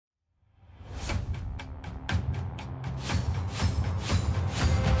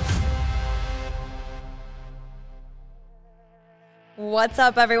What's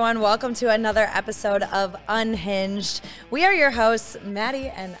up, everyone? Welcome to another episode of Unhinged. We are your hosts, Maddie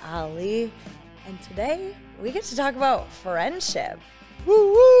and Ali, and today we get to talk about friendship.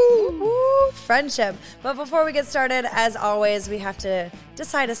 Woo woo! Woo, friendship. But before we get started, as always, we have to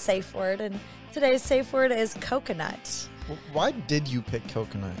decide a safe word, and today's safe word is coconut. Why did you pick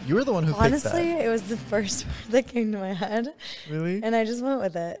coconut? You were the one who Honestly, picked that. it was the first word that came to my head. Really? And I just went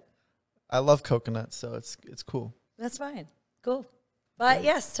with it. I love coconut, so it's cool. That's fine. Cool. But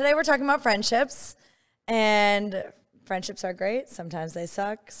yes, today we're talking about friendships, and friendships are great. Sometimes they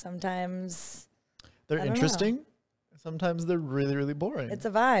suck. Sometimes They're interesting. Sometimes they're really, really boring. It's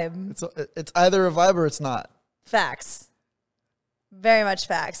a vibe. It's either a vibe or it's not. Facts. Very much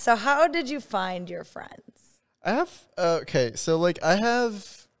facts. So how did you find your friends? I have, I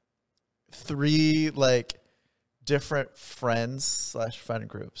have three, different friends / friend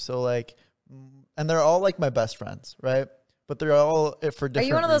groups. So, and they're all, my best friends, right? But they're all for different Are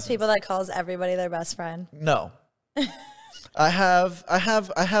you one of those reasons. people that calls everybody their best friend? No. I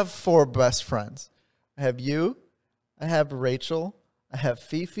have four best friends. I have you, I have Rachel, I have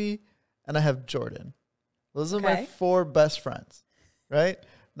Fifi, and I have Jordan. Those are my four best friends, right?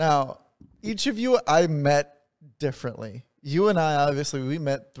 Now, each of you I met differently. You and I, obviously, we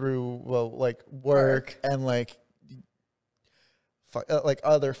met through, work and,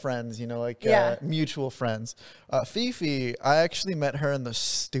 other friends, mutual friends. Fifi, I actually met her in the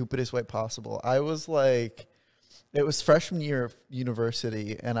stupidest way possible. It was freshman year of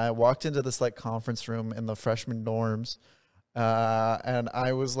university, and I walked into this conference room in the freshman dorms, and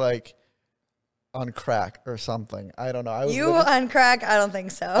I was on crack or something. I don't know. On crack? I don't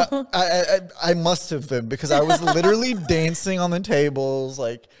think so. I must have been, because I was literally dancing on the tables,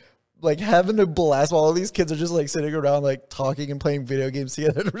 having a blast while all these kids are just sitting around talking and playing video games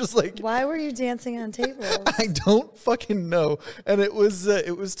together. I'm just why were you dancing on tables? I don't fucking know. And it was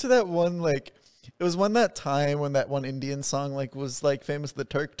to that one it was that time when that one Indian song was famous, the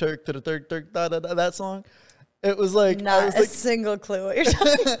Turk to the Turk da da da, that song. It was not a single clue what you're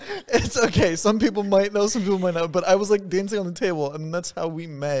talking. It's okay. Some people might know, some people might not. But I was dancing on the table, and that's how we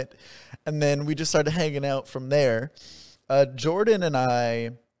met. And then we just started hanging out from there. Jordan and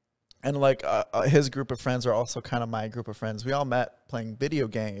I, and his group of friends are also kind of my group of friends. We all met playing video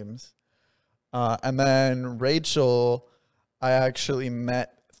games. And then Rachel, I actually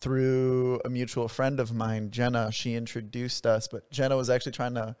met through a mutual friend of mine, Jenna. She introduced us, but Jenna was actually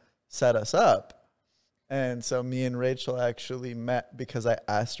trying to set us up. And so me and Rachel actually met because I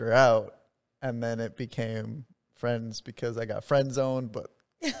asked her out, and then it became friends because I got friend zoned, but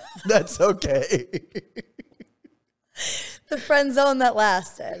that's okay. The friend zone that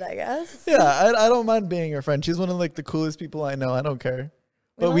lasted, I guess. Yeah, I don't mind being her friend. She's one of the coolest people I know. I don't care.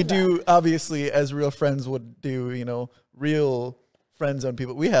 But we do, obviously, as real friends would do, real friend zone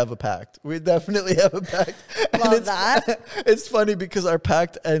people. We have a pact. We definitely have a pact. Love that. It's funny because our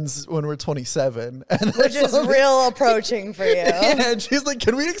pact ends when we're 27. Which is real approaching for you. Yeah, and she's like,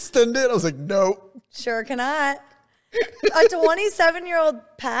 can we extend it? I was like, no. Sure cannot. A 27-year-old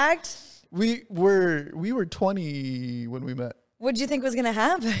pact? We were 20 when we met. What did you think was going to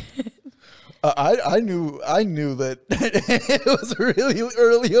happen? I knew that it was really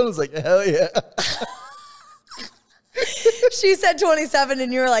early on. I was like, hell yeah. She said 27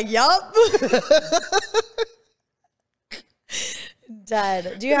 and you were like, yup.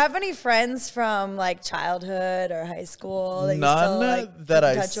 Dead. Do you have any friends from childhood or high school that you still keep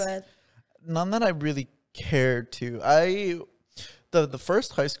in touch with? None that I really cared to. The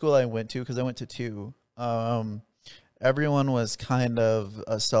first high school I went to, because I went to two, everyone was kind of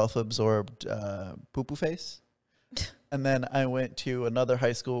a self-absorbed poo-poo face. And then I went to another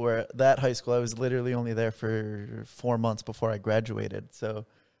high school where I was literally only there for 4 months before I graduated. So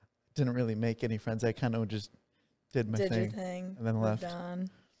didn't really make any friends. I kind of just did my thing and then left.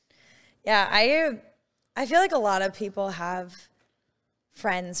 Yeah, I feel like a lot of people have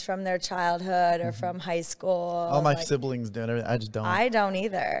friends from their childhood or from high school. All my siblings do it. I just don't. I don't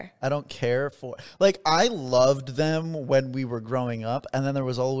either. I don't care for I loved them when we were growing up, and then there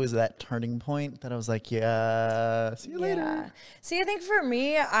was always that turning point that I was like, yeah, see you later. See, I think for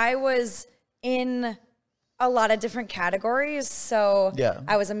me, I was in a lot of different categories. So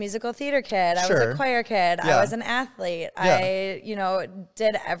I was a musical theater kid. I was a choir kid. I was an athlete. I,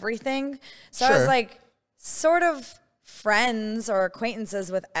 did everything. So I was sort of friends or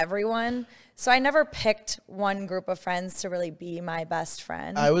acquaintances with everyone. So I never picked one group of friends to really be my best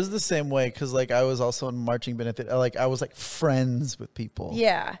friend. I was the same way because I was also in marching band. I was friends with people.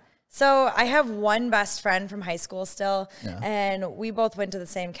 Yeah. So I have one best friend from high school still, and we both went to the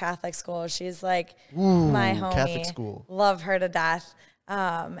same Catholic school. She's like my homie. Catholic school. Love her to death.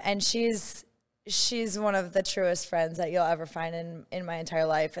 And she's one of the truest friends that you'll ever find in my entire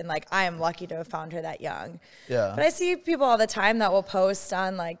life. And like, I am lucky to have found her that young. Yeah. But I see people all the time that will post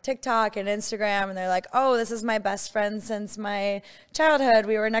on like TikTok and Instagram, and they're like, oh, this is my best friend since my childhood.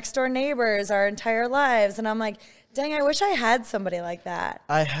 We were next door neighbors our entire lives. And I'm like, dang, I wish I had somebody like that.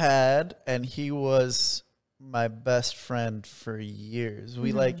 I had, and he was my best friend for years.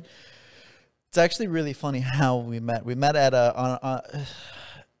 We like, it's actually really funny how we met. We met at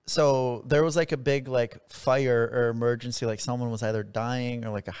so there was like a big like fire or emergency, like someone was either dying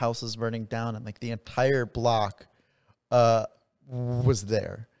or like a house was burning down, and like the entire block was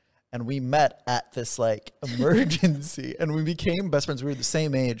there. And we met at this like emergency and we became best friends. We were the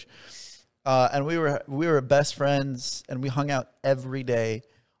same age. And we were best friends, and we hung out every day,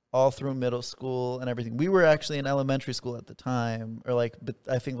 all through middle school and everything. We were actually in elementary school at the time, or like, but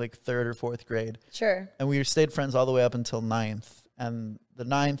I think like 3rd or 4th grade. Sure. And we stayed friends all the way up until 9th. And the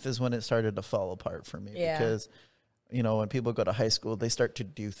 9th is when it started to fall apart for me, because, you know, when people go to high school, they start to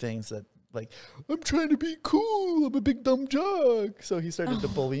do things that like, I'm trying to be cool. I'm a big dumb jock. So he started to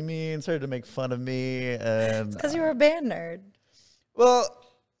bully me and started to make fun of me. And because you were a band nerd. Well,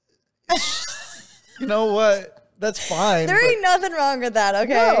 you know what? That's fine. There ain't nothing wrong with that,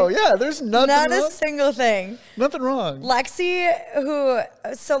 okay? No, yeah, there's nothing Not wrong. a single thing. Nothing wrong. Lexi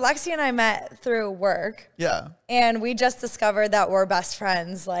and I met through work. Yeah. And we just discovered that we're best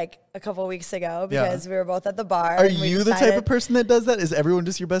friends like a couple weeks ago because we were both at the bar. Are you the type of person that does that? Is everyone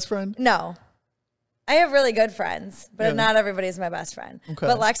just your best friend? No. I have really good friends, but not everybody's my best friend. Okay.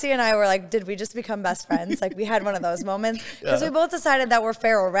 But Lexi and I were like, did we just become best friends? Like, we had one of those moments because we both decided that we're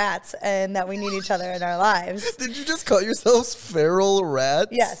feral rats and that we need each other in our lives. Did you just call yourselves feral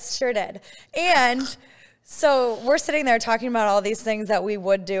rats? Yes, sure did. And so we're sitting there talking about all these things that we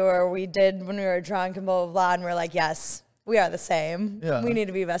would do or we did when we were drunk and blah, blah, blah. And we're like, yes, we are the same. Yeah. We need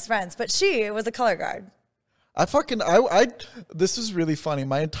to be best friends. But she was a color guard. This is really funny.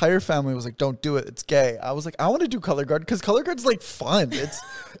 My entire family was like, don't do it. It's gay. I was like, I want to do color guard because color guard's like fun.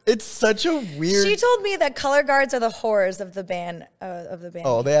 It's such a weird. She told me that color guards are the horrors of the band.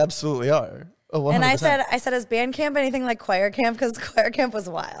 Oh, they absolutely are. Oh, 100%. And I said, is band camp anything like choir camp? Because choir camp was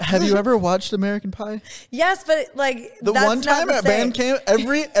wild. Have you ever watched American Pie? Yes, but like the that's one time at band camp,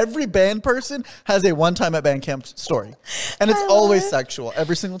 every band person has a one time at band camp story, and it's always sexual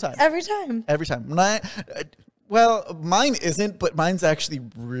every single time. Every time. Well, mine isn't, but mine's actually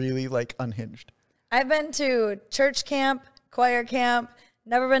really like unhinged. I've been to church camp, choir camp.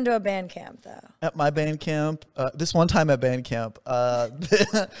 Never been to a band camp, though. At my band camp, this one time at band camp,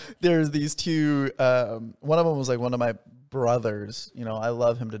 there's these two, one of them was like one of my brothers. You know, I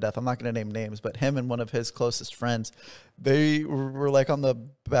love him to death. I'm not going to name names, but him and one of his closest friends, they were like on the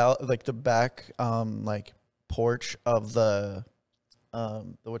back, like porch of the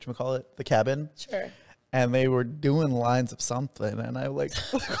whatchamacallit, the cabin. Sure. And they were doing lines of something, and I like,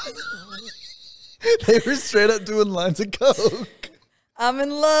 they were straight up doing lines of coke. I'm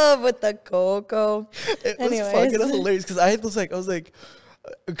in love with the cocoa. It was fucking hilarious because I was like,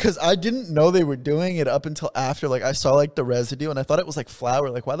 because I didn't know they were doing it up until after, like I saw like the residue, and I thought it was like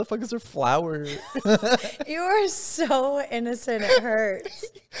flour. Like, why the fuck is there flour? You are so innocent. It hurts.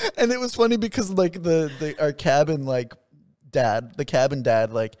 And it was funny because like our cabin the cabin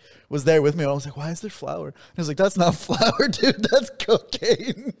dad like was there with me, and I was like, why is there flour? And he was like, that's not flour, dude, that's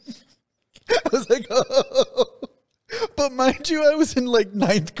cocaine. I was like, oh. But mind you, I was in like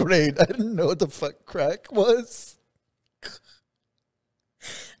 9th grade. I didn't know what the fuck crack was.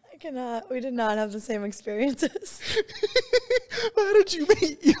 We did not have the same experiences. How did you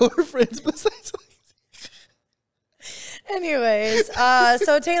meet your friends besides Anyways,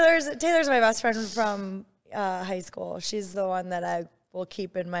 so Taylor's my best friend from high school. She's the one that I will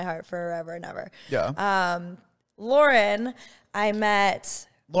keep in my heart forever and ever. Yeah. Lauren, I met.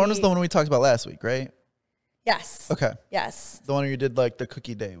 Lauren is the one we talked about last week, right? Yes. Okay. Yes. The one you did like the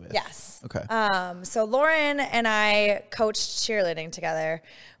cookie day with. Yes. Okay. So Lauren and I coached cheerleading together.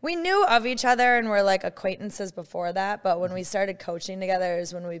 We knew of each other and were like acquaintances before that, but when we started coaching together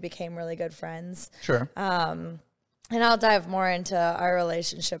is when we became really good friends. Sure. And I'll dive more into our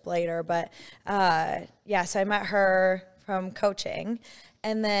relationship later, but so I met her from coaching.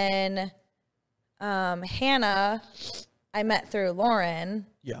 And then Hannah, I met through Lauren.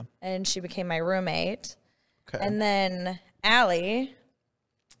 Yeah. And she became my roommate. Okay. And then Allie,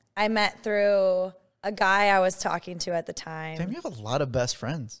 I met through a guy I was talking to at the time. Damn, you have a lot of best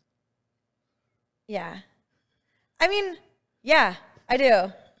friends. Yeah. I mean, yeah, I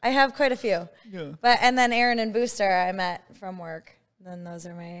do. I have quite a few. Yeah. And then Aaron and Booster I met from work. Then those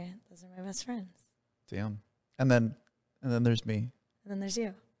are my best friends. Damn. And then there's me. And then there's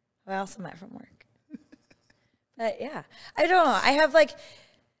you, who I also met from work. But yeah, I don't know. I have like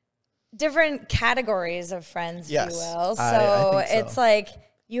different categories of friends, if you will. So, I think so. It's like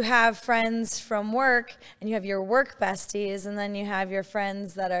you have friends from work and you have your work besties, and then you have your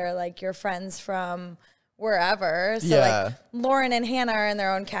friends that are like your friends from wherever. So like Lauren and Hannah are in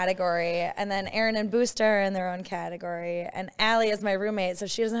their own category, and then Aaron and Booster are in their own category, and Allie is my roommate, so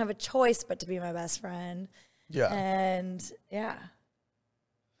she doesn't have a choice but to be my best friend. Yeah. And yeah.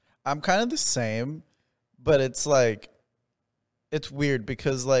 I'm kind of the same, but it's like, it's weird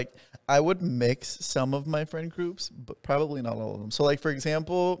because like I would mix some of my friend groups, but probably not all of them. So like, for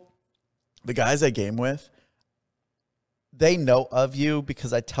example, the guys I game with, they know of you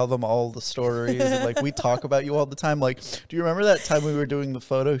because I tell them all the stories and like we talk about you all the time. Like, do you remember that time we were doing the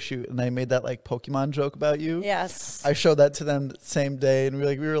photo shoot and I made that like Pokemon joke about you? Yes. I showed that to them the same day and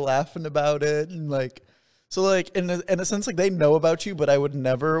we were laughing about it and like, so like in a sense like they know about you, but I would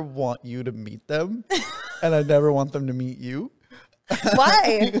never want you to meet them and I never want them to meet you.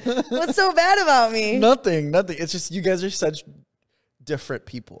 Why? What's so bad about me? Nothing. It's just you guys are such different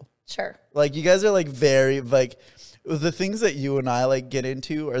people. Sure. Like you guys are like very like the things that you and I like get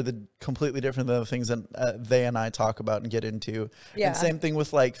into are the completely different than the things that they and I talk about and get into. Yeah. And same thing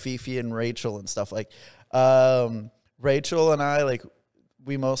with like Fifi and Rachel and stuff. Like Rachel and I like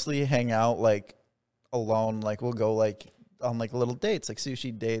we mostly hang out like alone. Like we'll go like on like little dates, like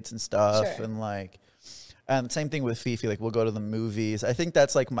sushi dates and stuff, sure. And like. And same thing with Fifi. Like we'll go to the movies. I think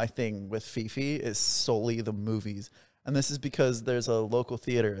that's like my thing with Fifi is solely the movies. And this is because there's a local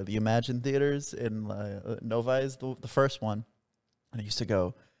theater, the Imagine Theaters in Novi is the first one. And I used to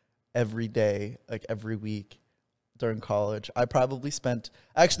go every day, like every week during college. I spent over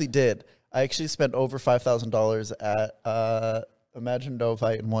 $5,000 at Imagine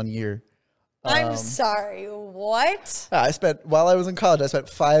Novi in 1 year. I'm sorry, what? While I was in college, I spent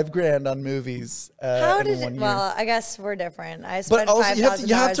 $5,000 on movies. How did it? Well, I guess we're different. I spent $5,000.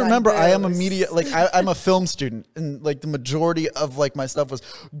 You have to remember, I am I'm a film student, and like the majority of like my stuff was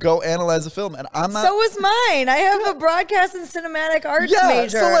go analyze a film, and I'm not. So was mine. I have a broadcast and cinematic arts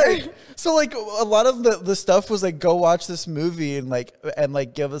major. So like a lot of the stuff was like go watch this movie and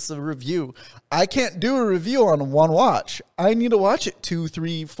give us a review. I can't do a review on one watch. I need to watch it 2,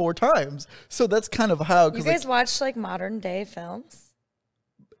 3, 4 times. So that's kind of how. You guys watch like modern day films?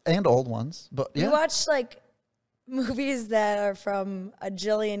 And old ones. But yeah. You watch like movies that are from a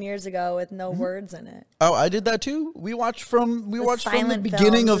jillion years ago with no words in it. Oh, I did that too. We watched from the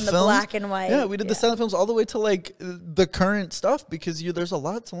beginning of films. Black and white. Yeah, we did the silent films all the way to like the current stuff because there's a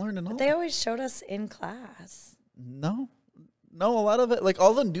lot to learn and all. But they always showed us in class. No, a lot of it, like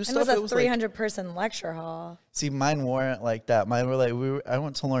all the new stuff. It was a 300-person lecture hall. See, mine weren't like that. Mine were like I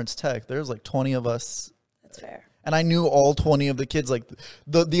went to Lawrence Tech. There was like 20 of us. That's fair. And I knew all 20 of the kids. Like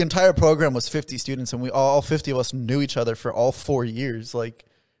the entire program was 50 students, and we all 50 of us knew each other for all 4 years. Like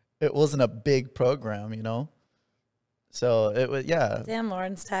it wasn't a big program, you know. So it was Damn,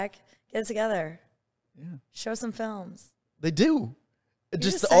 Lawrence Tech, get it together. Yeah. Show some films. They do.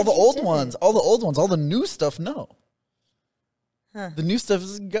 Just all the old ones, all the new stuff. No. Huh. The new stuff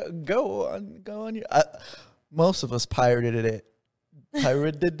is go on you. Most of us pirated it. Yeah,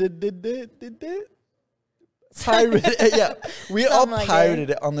 we all pirated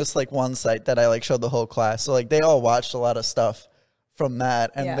it on this like one site that I like showed the whole class. So like they all watched a lot of stuff from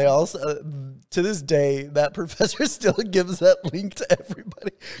that, and they also to this day that professor still gives that link to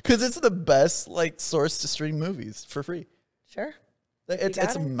everybody because it's the best like source to stream movies for free. Sure,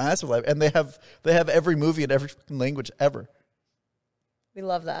 it's a massive life, and they have every movie in every language ever. We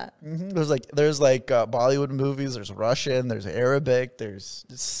love that. Mm-hmm. There's Bollywood movies. There's Russian. There's Arabic.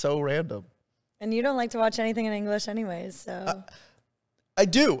 It's so random. And you don't like to watch anything in English, anyways. So I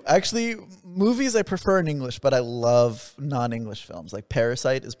do actually. Movies I prefer in English, but I love non-English films. Like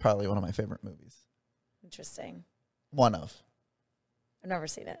Parasite is probably one of my favorite movies. Interesting. One of. I've never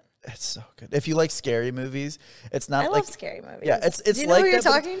seen it. It's so good. If you like scary movies, it's not. I love scary movies. Yeah, it's. Do you know like who you're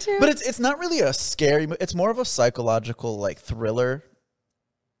talking to? But it's not really a scary. It's more of a psychological like thriller.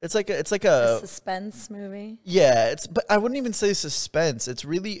 It's like a suspense movie. Yeah, but I wouldn't even say suspense. It's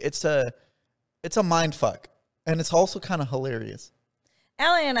a mind fuck, and it's also kind of hilarious.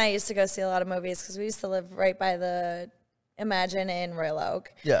 Allie and I used to go see a lot of movies because we used to live right by the Imagine in Royal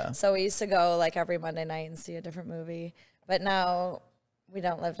Oak. Yeah. So we used to go like every Monday night and see a different movie. But now we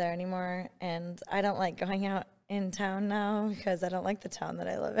don't live there anymore, and I don't like going out in town now because I don't like the town that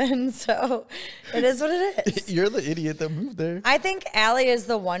I live in. So it is what it is. You're the idiot that moved there. I think Allie is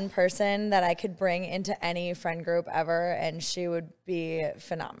the one person that I could bring into any friend group ever, and she would be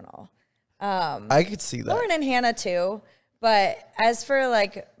phenomenal. I could see that. Lauren and Hannah too. But as for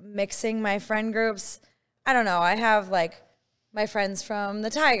like mixing my friend groups, I don't know. I have like my friends from the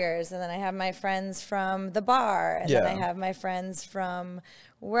Tigers, and then I have my friends from the bar, and then I have my friends from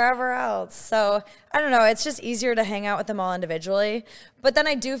wherever else. So I don't know. It's just easier to hang out with them all individually. But then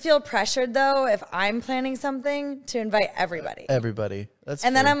I do feel pressured though if I'm planning something to invite everybody. That's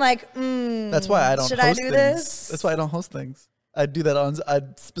and fair. then I'm like, that's why I don't. Should host I do things. this? That's why I don't host things. I do that on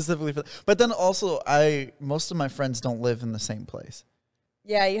specifically for. But then also, most of my friends don't live in the same place.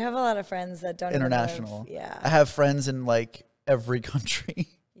 Yeah, you have a lot of friends that don't international. Even live, yeah, I have friends in like every country.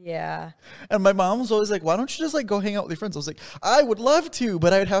 Yeah. And my mom was always like, why don't you just like go hang out with your friends? I was like, I would love to,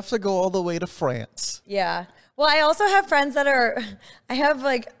 but I'd have to go all the way to France. Yeah. Well, I also have friends that I have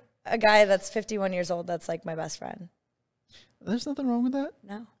like a guy that's 51 years old that's like my best friend. There's nothing wrong with that.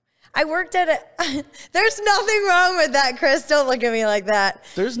 No. I worked at there's nothing wrong with that, Chris. Don't look at me like that.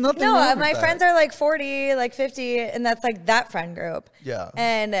 There's nothing wrong with that. No, my friends are like 40, like 50, and that's like that friend group. Yeah.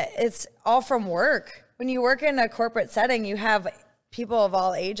 And it's all from work. When you work in a corporate setting, you have people of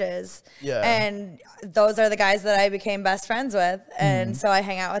all ages. Yeah. And those are the guys that I became best friends with. And so I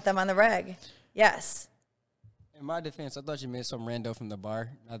hang out with them on the reg. Yes. In my defense, I thought you meant some rando from the bar,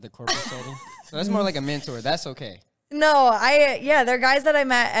 not the corporate setting. So that's more like a mentor. That's okay. No, they're guys that I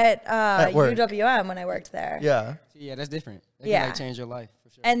met at UWM when I worked there. Yeah. Yeah, that's different. They can like change your life for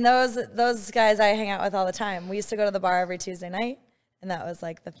sure. And those guys I hang out with all the time. We used to go to the bar every Tuesday night, and that was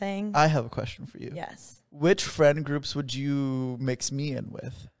like the thing. I have a question for you. Yes. Which friend groups would you mix me in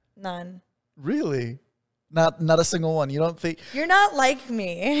with? None. Really? Not a single one. You don't think you're not like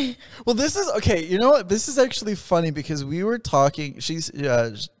me? Well, this is okay. You know what? This is actually funny because we were talking.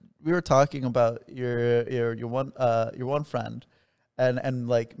 We were talking about your one friend, and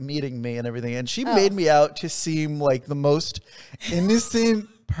like meeting me and everything, and she made me out to seem like the most innocent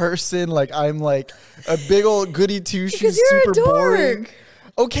person. Like I'm like a big old goody two shoes, super boring.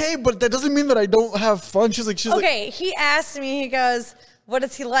 Okay, but that doesn't mean that I don't have fun. She's like, okay. He asked me. He goes, "What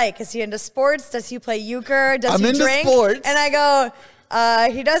is he like? Is he into sports? Does he play euchre? Does he drink?" Sports. And I go,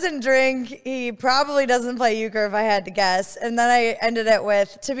 he doesn't drink. He probably doesn't play euchre if I had to guess. And then I ended it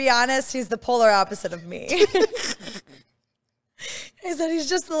with, to be honest, he's the polar opposite of me. I said, he's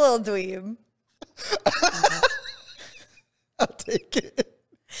just a little dweeb. I'll take it.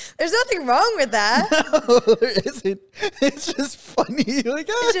 There's nothing wrong with that. No, there isn't. It's just funny. Like,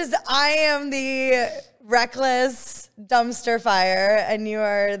 It's just, I am the reckless dumpster fire, and you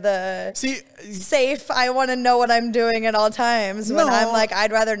are the safe. I want to know what I'm doing at all times. When I'm like,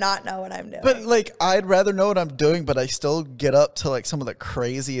 I'd rather not know what I'm doing. But like, I'd rather know what I'm doing, but I still get up to like some of the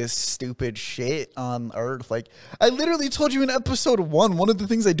craziest, stupid shit on earth. Like, I literally told you in episode 1, one of the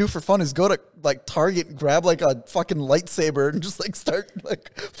things I do for fun is go to like Target and grab like a fucking lightsaber and just like start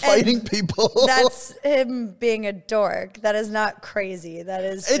like fighting people. That's him being a dork. That is not crazy. That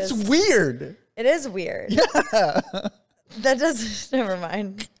is it's weird. It is weird. Yeah. That doesn't, never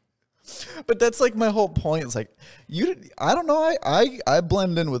mind. But that's like my whole point. It's like, I don't know. I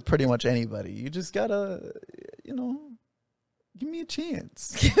blend in with pretty much anybody. You just gotta, give me a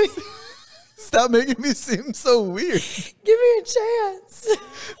chance. Stop making me seem so weird. Give me a chance.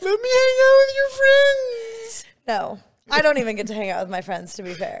 Let me hang out with your friends. No. I don't even get to hang out with my friends, to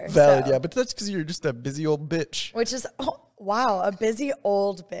be fair. Valid, yeah. But that's because you're just a busy old bitch. Which is, wow, a busy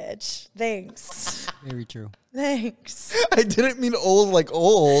old bitch. Thanks. Very true. Thanks. I didn't mean old like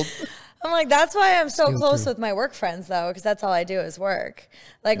old. I'm like, that's why I'm so close with my work friends, though, because that's all I do is work.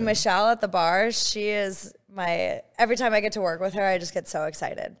 Like Michelle at the bar, she is every time I get to work with her, I just get so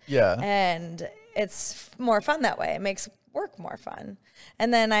excited. Yeah. And it's more fun that way. It makes work more fun.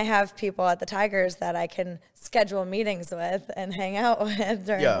 And then I have people at the Tigers that I can schedule meetings with and hang out with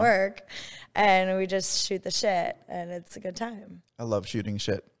during work. And we just shoot the shit, and it's a good time. I love shooting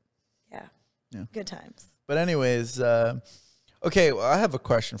shit. Yeah. Good times. But anyways, okay, well, I have a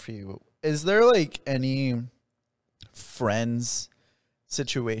question for you. Is there like any friends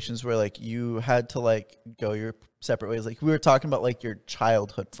situations where like you had to like go your separate ways? Like we were talking about like your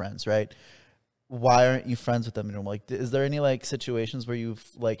childhood friends, right? Why aren't you friends with them anymore? Like, is there any like situations where you've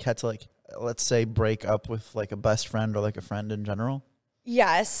like had to like, let's say, break up with like a best friend or like a friend in general?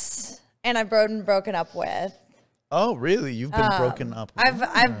 Yes, and I've been broken up with. Oh, really? You've been broken up with?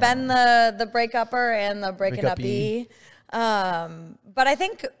 I've been the break-upper and the breaking-up-y. But I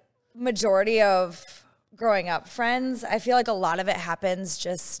think majority of growing up friends, I feel like a lot of it happens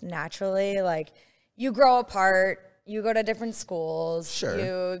just naturally. Like you grow apart. You go to different schools. Sure.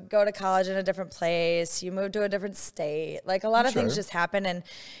 You go to college in a different place. You move to a different state. Like a lot of things just happen, and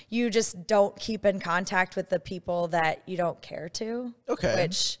you just don't keep in contact with the people that you don't care to. Okay.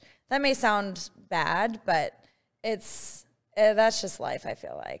 Which that may sound bad, but that's just life, I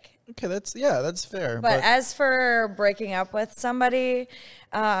feel like. Okay, that's fair. But as for breaking up with somebody,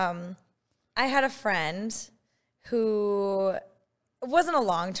 I had a friend who wasn't a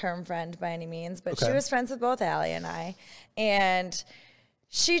long-term friend by any means, but she was friends with both Allie and I. And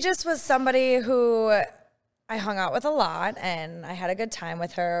she just was somebody who I hung out with a lot, and I had a good time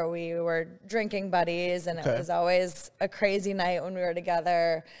with her. We were drinking buddies, and it was always a crazy night when we were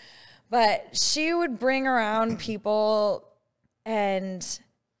together. But she would bring around people, and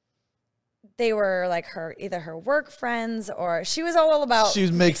they were like either her work friends, or she was all about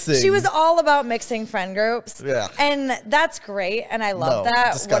mixing friend groups. Yeah. And that's great. And I love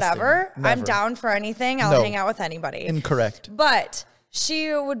that. Disgusting. Whatever. Never. I'm down for anything. I'll hang out with anybody. Incorrect. But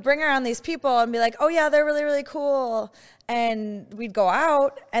she would bring around these people and be like, oh yeah, they're really, really cool. And we'd go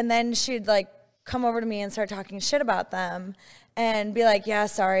out, and then she'd like come over to me and start talking shit about them. And be like, yeah,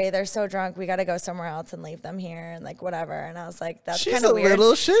 sorry, they're so drunk. We got to go somewhere else and leave them here and like whatever. And I was like, that's kind of weird. She's a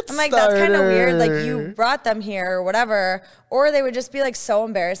little shit I'm like, that's kind of weird. Like you brought them here or whatever. Or they would just be like so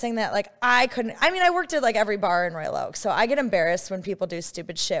embarrassing that like I couldn't. I mean, I worked at like every bar in Royal Oak, so I get embarrassed when people do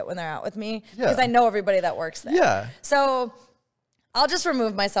stupid shit when they're out with me because I know everybody that works there. Yeah. So I'll just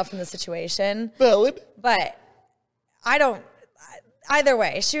remove myself from the situation. Valid. But I don't. Either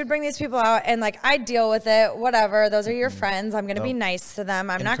way, she would bring these people out, and like I'd deal with it, whatever. Those are your friends. I'm going to be nice to them.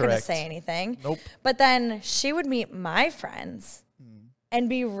 I'm not going to say anything. Nope. But then she would meet my friends and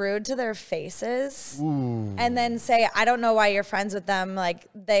be rude to their faces. Ooh. And then say, I don't know why you're friends with them. Like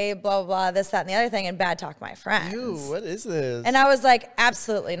they blah, blah, blah, this, that, and the other thing, and bad talk my friends. Ew, what is this? And I was like,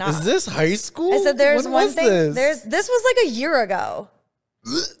 absolutely not. Is this high school? I said, there's when one was thing. This? This was like a year ago.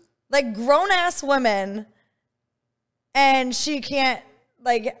 Like grown ass women. And she can't.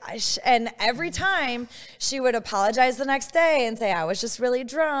 Like, and every time she would apologize the next day and say, I was just really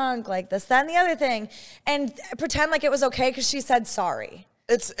drunk, like this, that, and the other thing, and pretend like it was okay because she said sorry.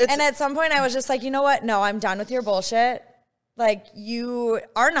 And at some point I was just like, you know what? No, I'm done with your bullshit. Like, you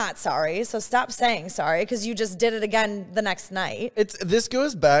are not sorry, so stop saying sorry because you just did it again the next night. This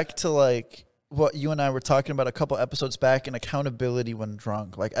goes back to like what you and I were talking about a couple episodes back in accountability when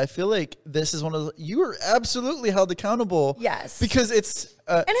drunk. Like, I feel like this is one of you were absolutely held accountable. Yes. Because it's...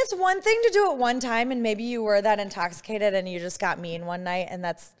 and it's one thing to do it one time, and maybe you were that intoxicated and you just got mean one night, and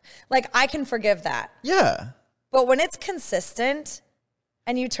that's... Like, I can forgive that. Yeah. But when it's consistent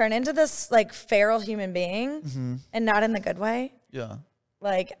and you turn into this, like, feral human being, and not in the good way... Yeah.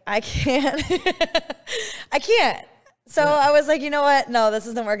 Like, I can't... I can't. So I was like, you know what? No, this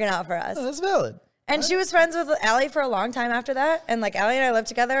isn't working out for us. No, that's valid. And she was friends with Allie for a long time after that. And like Allie and I lived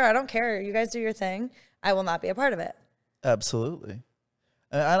together. I don't care. You guys do your thing. I will not be a part of it. Absolutely.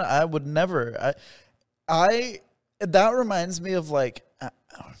 I would never. That reminds me of like,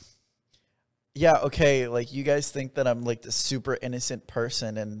 yeah, okay. Like you guys think that I'm like the super innocent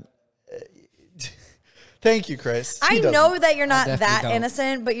person, and thank you, Chris. I know that you're not that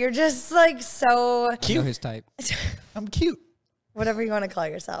innocent, but you're just like so cute. I know his type. I'm cute. Whatever you want to call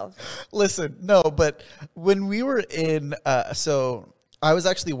yourself. Listen, no, but when we were in, so I was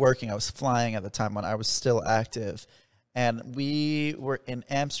actually working. I was flying at the time when I was still active, and we were in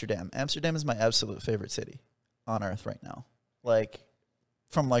Amsterdam. Amsterdam is my absolute favorite city on earth right now. Like,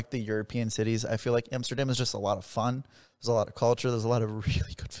 from like the European cities, I feel like Amsterdam is just a lot of fun. There's a lot of culture. There's a lot of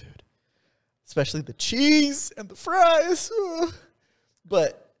really good food, especially the cheese and the fries.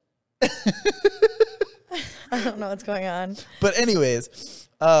 But I don't know what's going on. But anyways,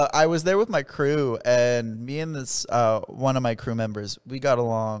 I was there with my crew, and me and this one of my crew members, we got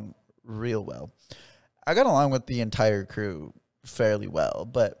along real well. I got along with the entire crew fairly well,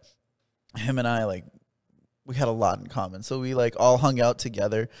 but him and I, like, we had a lot in common. So we, like, all hung out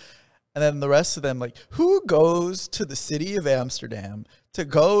together. And then the rest of them, like, who goes to the city of Amsterdam to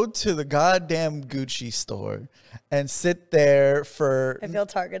go to the goddamn Gucci store and sit there for... I feel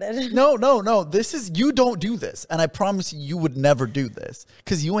targeted. No. This is... You don't do this. And I promise you would never do this.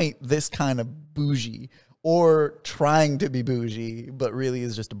 Because you ain't this kind of bougie or trying to be bougie, but really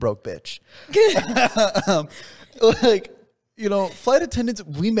is just a broke bitch. Like, you know, flight attendants,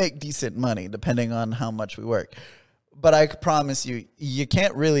 we make decent money depending on how much we work. But I promise you, you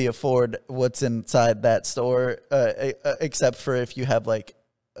can't really afford what's inside that store, except for if you have like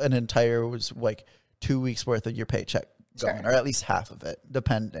an entire, like 2 weeks worth of your paycheck going, or at least half of it,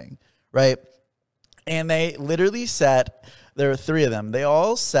 depending, right? And they literally sat There were 3 of them. They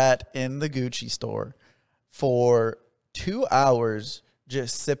all sat in the Gucci store for 2 hours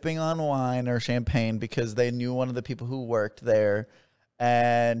just sipping on wine or champagne because they knew one of the people who worked there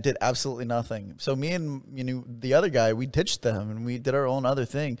and did absolutely nothing. So me and the other guy, we ditched them and we did our own other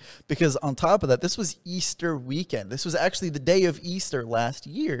thing because on top of that, this was Easter weekend. This was actually the day of Easter last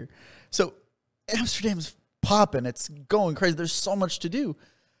year. So Amsterdam's popping. It's going crazy. There's so much to do.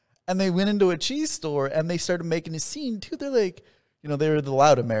 And they went into a cheese store and they started making a scene too. They're like, they were the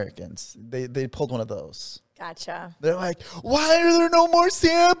loud Americans. They pulled one of those. Gotcha. They're like, why are there no more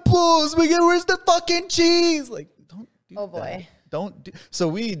samples? Where's the fucking cheese? Like, don't do that. Oh boy. Don't do. So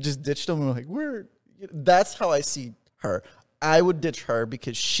we just ditched them. And we're like, that's how I see her. I would ditch her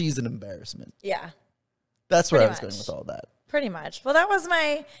because she's an embarrassment. Yeah. That's where I was going with all that. Pretty much. Well, that was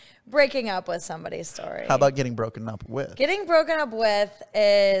my breaking up with somebody story. How about getting broken up with? Getting broken up with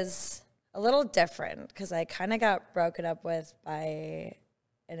is a little different because I kind of got broken up with by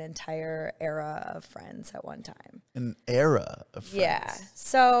an entire era of friends at one time. An era of friends? Yeah.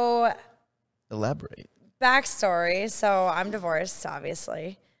 So. Elaborate. Backstory. So I'm divorced,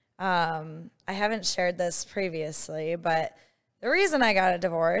 obviously. I haven't shared this previously, but the reason I got a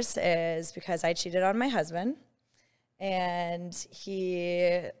divorce is because I cheated on my husband. And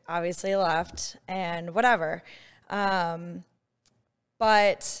he obviously left and whatever.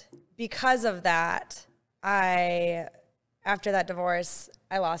 But because of that, after that divorce,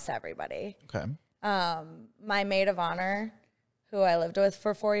 I lost everybody. Okay. My maid of honor, who I lived with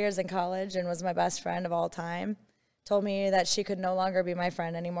for 4 years in college and was my best friend of all time, told me that she could no longer be my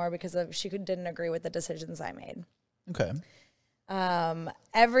friend anymore because didn't agree with the decisions I made. Okay.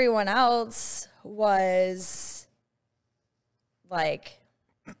 Everyone else was like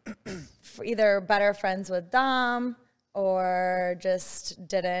either better friends with Dom or just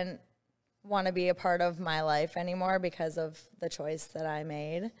didn't want to be a part of my life anymore because of the choice that I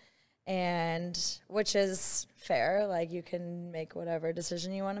made. And which is fair, like you can make whatever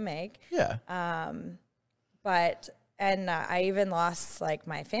decision you want to make. Yeah. I even lost like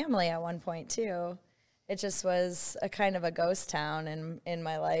my family at one point too. It just was a kind of a ghost town in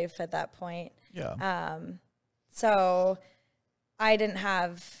my life at that point. Yeah. So I didn't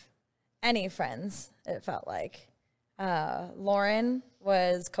have any friends, it felt like. Lauren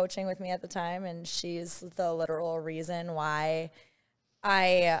was coaching with me at the time, and she's the literal reason why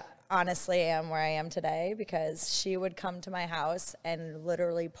I honestly am where I am today, because she would come to my house and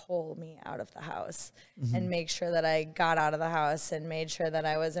literally pull me out of the house and make sure that I got out of the house and made sure that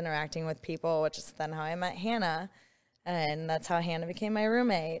I was interacting with people, which is then how I met Hannah. And that's how Hannah became my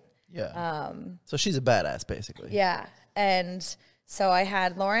roommate. Yeah. So she's a badass, basically. Yeah. And so I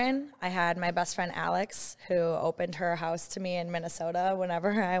had Lauren, I had my best friend Alex, who opened her house to me in Minnesota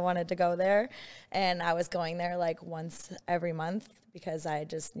whenever I wanted to go there. And I was going there like once every month because I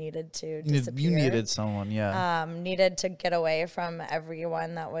just needed to disappear. You needed someone, yeah. Needed to get away from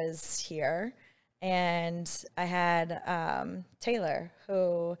everyone that was here. And I had Taylor,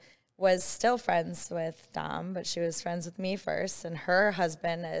 who was still friends with Dom, but she was friends with me first, and her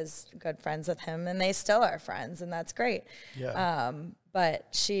husband is good friends with him, and they still are friends, and that's great. Yeah. But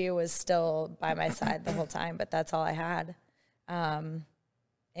she was still by my side the whole time, but that's all I had. And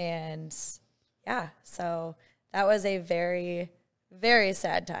yeah, so that was a very, very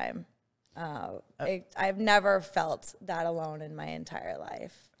sad time. I've never felt that alone in my entire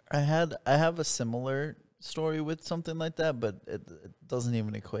life. I have a similar story with something like that, but it doesn't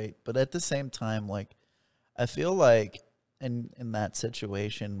even equate. But at the same time, like, I feel like in that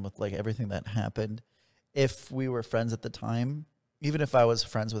situation with like everything that happened, if we were friends at the time, even if I was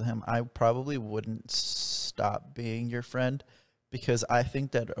friends with him, I probably wouldn't stop being your friend, because I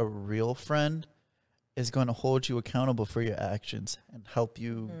think that a real friend is going to hold you accountable for your actions and help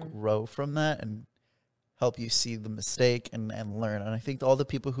you grow from that and help you see the mistake and learn. And I think all the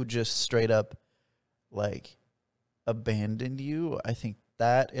people who just straight up like abandoned you, I think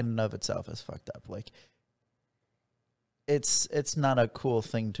that in and of itself is fucked up. Like, it's not a cool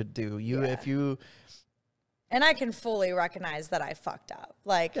thing to do. And I can fully recognize that I fucked up.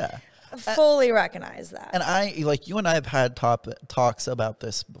 Like, fully recognize that. And you and I have had talks about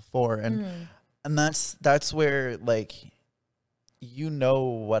this before, and that's where, like, you know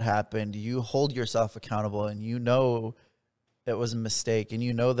what happened. You hold yourself accountable, and you know it was a mistake, and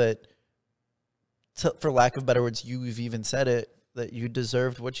you know that, for lack of better words, you've even said it, that you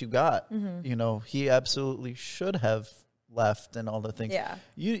deserved what you got. You know, he absolutely should have left and all the things. Yeah.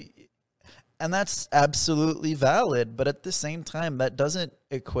 And that's absolutely valid. But at the same time, that doesn't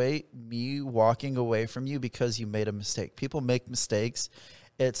equate me walking away from you because you made a mistake. People make mistakes.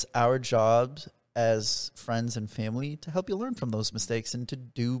 It's our job as friends and family to help you learn from those mistakes and to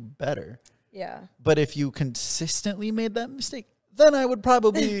do better. Yeah. But if you consistently made that mistake, then I would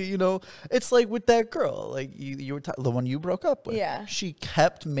probably, you know, it's like with that girl, like you were the one you broke up with. Yeah. She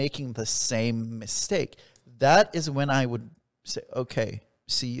kept making the same mistake. That is when I would say, okay,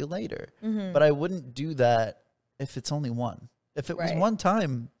 see you later. Mm-hmm. But I wouldn't do that if it's only one. If it was one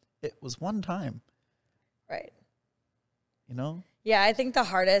time, it was one time. Right. You know? Yeah, I think the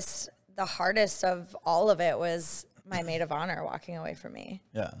hardest of all of it was my maid of honor walking away from me.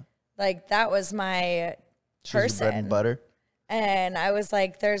 Yeah. Like, that was my person. She's bread and butter. And I was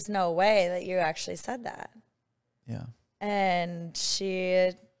like, there's no way that you actually said that. Yeah. And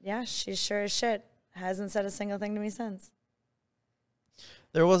she sure as shit hasn't said a single thing to me since.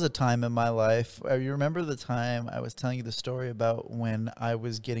 There was a time in my life, you remember the time I was telling you the story about when I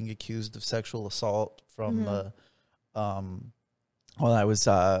was getting accused of sexual assault from while I was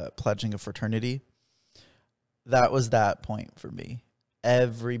pledging a fraternity? That was that point for me.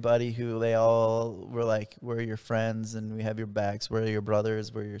 Everybody they all were like, we're your friends and we have your backs, we're your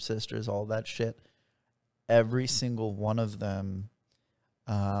brothers, we're your sisters, all that shit. Every single one of them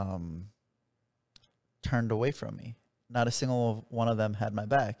turned away from me. Not a single one of them had my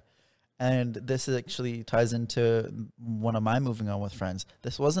back. And this actually ties into one of my moving on with friends.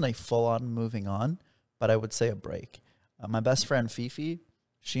 This wasn't a full-on moving on, but I would say a break. My best friend, Fifi,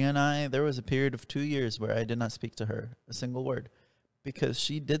 she and I, there was a period of 2 years where I did not speak to her a single word because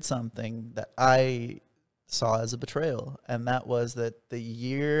she did something that I saw as a betrayal. And that was that the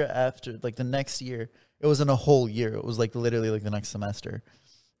year after, like the next year, it wasn't a whole year. It was like literally like the next semester.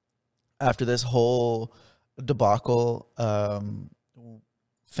 After this whole debacle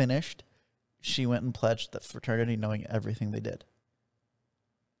finished, she went and pledged the fraternity knowing everything they did.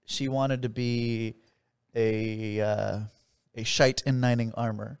 She wanted to be a shite in knighting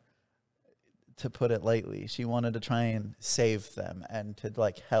armor, to put it lightly. She wanted to try and save them and to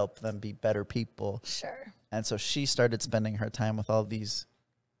like help them be better people. Sure. And so she started spending her time with all these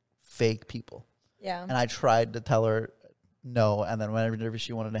fake people. Yeah. And I tried to tell her no, and then whenever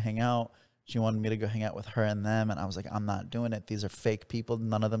she wanted to hang out, she wanted me to go hang out with her and them, and I was like, I'm not doing it. These are fake people.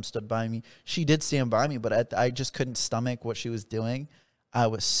 None of them stood by me. She did stand by me, but I just couldn't stomach what she was doing. I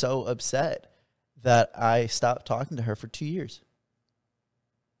was so upset that I stopped talking to her for 2 years.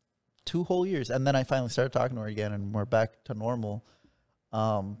 2 whole years. And then I finally started talking to her again, and we're back to normal.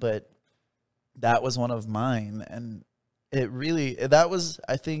 But that was one of mine, and that was,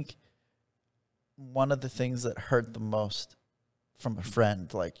 I think, one of the things that hurt the most from a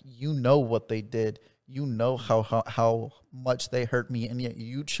friend. Like, you know what they did, you know how much they hurt me, and yet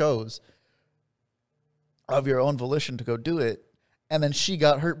you chose of your own volition to go do it, and then she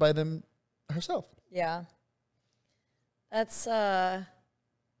got hurt by them herself. Yeah. That's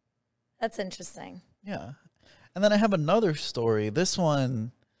interesting. Yeah. And then I have another story. This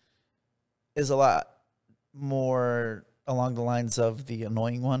one is a lot more along the lines of the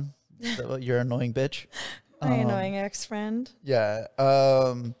annoying one. Your annoying bitch. My annoying ex-friend. Yeah.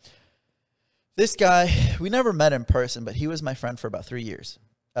 This guy, we never met in person, but he was my friend for about 3 years.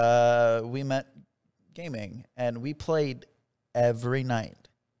 We met gaming, and we played every night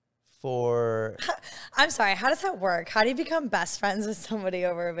for... I'm sorry, how does that work? How do you become best friends with somebody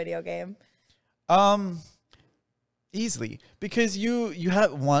over a video game? Easily. Because you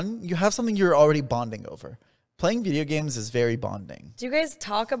have something you're already bonding over. Playing video games is very bonding. Do you guys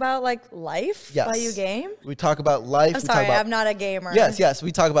talk about, like, life while you game? We talk about life. I'm sorry, I'm not a gamer. Yes.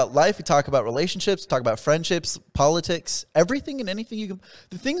 We talk about life. We talk about relationships. We talk about friendships, politics, everything and anything you can.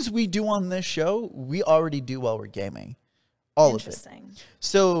 The things we do on this show, we already do while we're gaming. All of it. Interesting.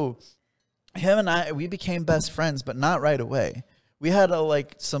 So him and I, we became best friends, but not right away. We had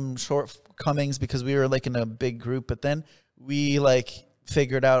some shortcomings because we were like in a big group, but then we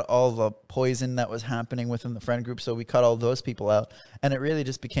figured out all the poison that was happening within the friend group, so we cut all those people out, and it really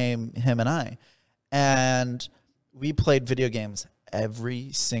just became him and I. And we played video games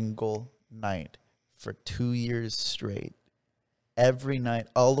every single night for 2 years straight. Every night,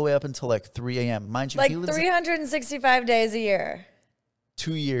 all the way up until 3 a.m. Mind you, like 365 days a year.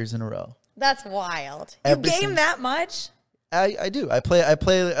 2 years in a row. That's wild. You game that much? I do. I play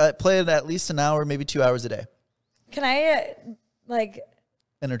at least an hour, maybe 2 hours a day. Can I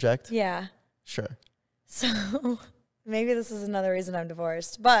interject? Yeah. Sure. So maybe this is another reason I'm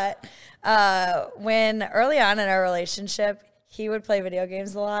divorced. But when early on in our relationship, he would play video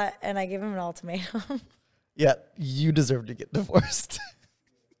games a lot, and I gave him an ultimatum. Yeah, you deserve to get divorced.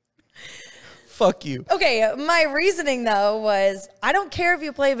 fuck you. Okay, my reasoning though was I don't care if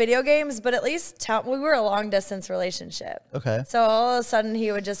you play video games, but at least we were a long distance relationship. Okay. So all of a sudden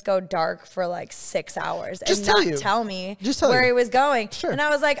he would just go dark for like 6 hours Just and not tell me where he was going. Sure. And I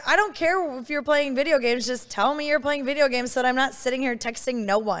was like, I don't care if you're playing video games, just tell me you're playing video games so that I'm not sitting here texting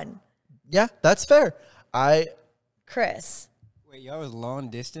no one. Yeah, that's fair. Chris. Wait, y'all was long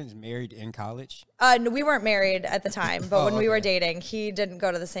distance, married in college? No, we weren't married at the time, but when we were dating, he didn't go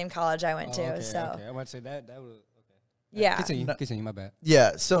to the same college I went to. Okay, so okay. I want to say that was okay. Yeah. Continue, my bad.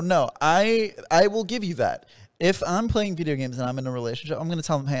 Yeah, so no, I will give you that. If I'm playing video games and I'm in a relationship, I'm gonna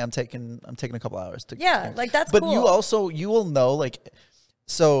tell them, hey, I'm taking a couple hours to. Yeah, like that's but cool. But you will know, like,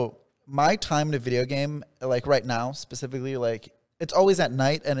 so my time in a video game, like right now specifically, like it's always at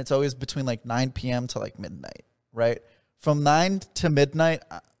night and it's always between like 9 p.m. to like midnight, right? From 9 to midnight,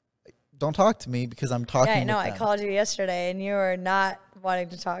 don't talk to me because I'm talking. Yeah, I know. I called you yesterday and you were not wanting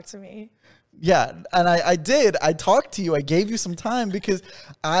to talk to me. Yeah, and I did. I talked to you. I gave you some time because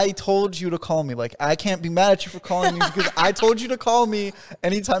I told you to call me. Like, I can't be mad at you for calling me because I told you to call me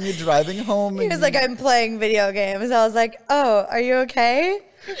anytime you're driving home. He was like, I'm playing video games. I was like, oh, are you okay?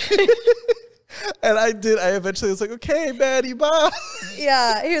 And I did. I eventually was like, okay, Maddie, bye.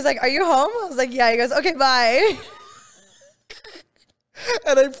 Yeah. He was like, are you home? I was like, yeah. He goes, okay, bye.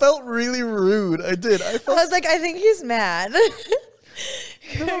 And I felt really rude. I did. I was like, I think he's mad.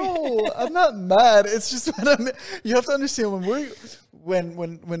 No, I'm not mad. It's just you have to understand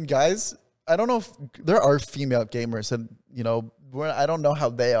when guys, I don't know if there are female gamers and, you know, I don't know how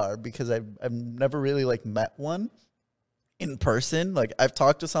they are because I've never really like met one in person. Like I've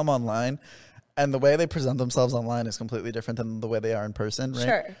talked to some online and the way they present themselves online is completely different than the way they are in person, right?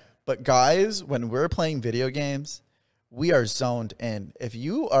 Sure. But guys, when we're playing video games, we are zoned in. If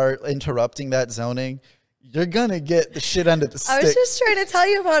you are interrupting that zoning, you're gonna get the shit under the stick. I was just trying to tell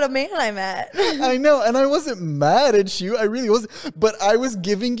you about a man I met. I know, and I wasn't mad at you. I really wasn't. But I was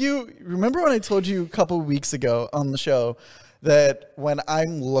giving you, remember when I told you a couple of weeks ago on the show that when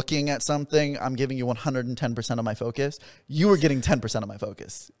I'm looking at something, I'm giving you 110% of my focus? You were getting 10% of my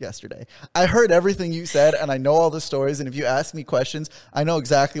focus yesterday. I heard everything you said, and I know all the stories, and if you ask me questions, I know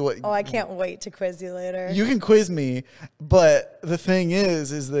exactly what... Oh, I can't wait to quiz you later. You can quiz me, but the thing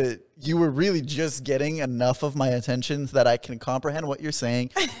is that you were really just getting enough of my attention that I can comprehend what you're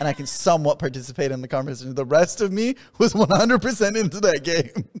saying, and I can somewhat participate in the conversation. The rest of me was 100% into that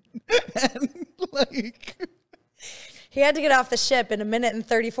game. And, like... He had to get off the ship in 1 minute and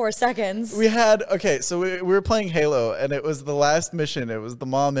 34 seconds. So we were playing Halo, and it was the last mission. It was the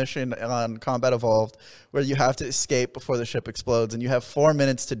Maw mission on Combat Evolved, where you have to escape before the ship explodes, and you have 4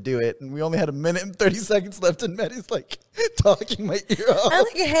 minutes to do it. And we only had 1 minute and 30 seconds left, and Maddie's like talking my ear off. I'm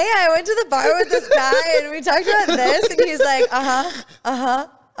like, hey, I went to the bar with this guy, and we talked about this, and he's like,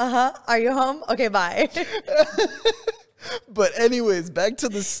 are you home? Okay, bye. But anyways, back to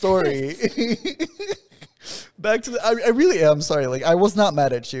the story. Back to the, I really am sorry. Like, I was not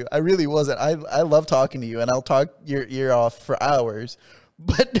mad at you. I really wasn't. I love talking to you, and I'll talk your ear off for hours.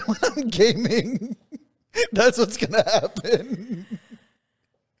 But when I'm gaming, that's what's gonna happen.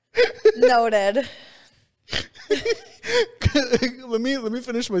 Noted. Let me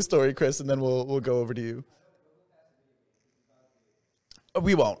finish my story, Chris, and then we'll go over to you.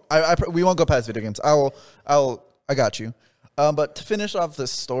 We won't. We won't go past video games. I got you. But to finish off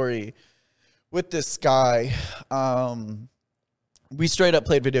this story. With this guy, we straight up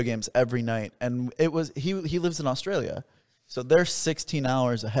played video games every night, and it was he lives in Australia, so they're 16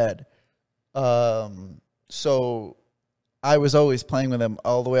 hours ahead. So I was always playing with him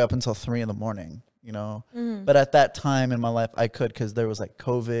all the way up until 3 a.m, you know. Mm-hmm. But at that time in my life, I could because there was like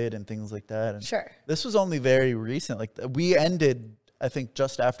COVID and things like that. And sure, this was only very recent. Like we ended, I think,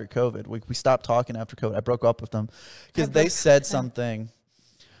 just after COVID. We stopped talking after COVID. I broke up with them because they said something.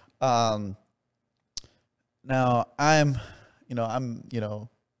 Now I'm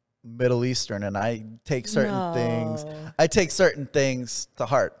Middle Eastern, and I take certain things to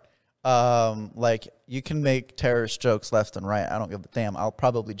heart. Like you can make terrorist jokes left and right. I don't give a damn. I'll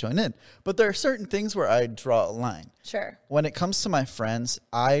probably join in. But there are certain things where I draw a line. Sure. When it comes to my friends,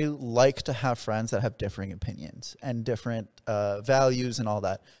 I like to have friends that have differing opinions and different values and all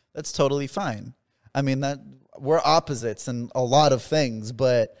that. That's totally fine. I mean, that we're opposites in a lot of things,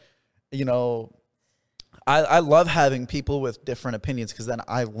 but you know, I love having people with different opinions because then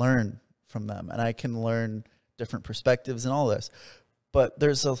I learn from them and I can learn different perspectives and all this. But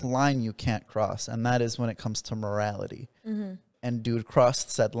there's a line you can't cross, and that is when it comes to morality. Mm-hmm. And dude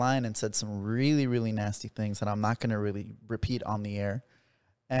crossed said line and said some really, really nasty things that I'm not going to really repeat on the air.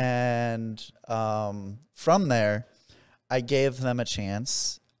 And from there, I gave them a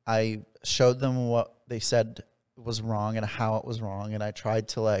chance. I showed them what they said was wrong and how it was wrong, and I tried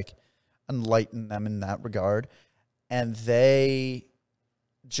to like enlighten them in that regard, and they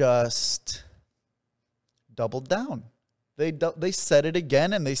just doubled down. They said it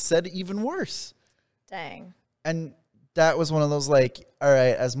again, and they said even worse. Dang. And that was one of those like, all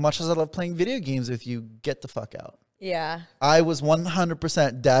right, as much as I love playing video games with you, get the fuck out. Yeah. I was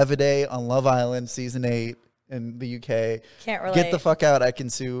 100% Davide on Love Island season 8 in the UK. Can't relate. Get the fuck out,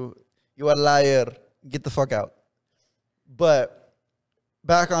 Ekin-Su. You are a liar. Get the fuck out. But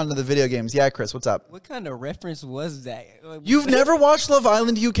back onto the video games. Yeah, Chris, what's up? What kind of reference was that? You've never watched Love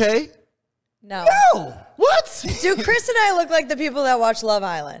Island UK? No. What? Do Chris and I look like the people that watch Love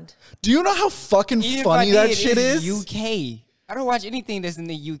Island? Do you know how fucking funny that shit is? UK. I don't watch anything that's in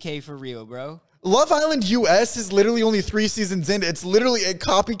the UK for real, bro. Love Island US is literally only 3 seasons in. It's literally a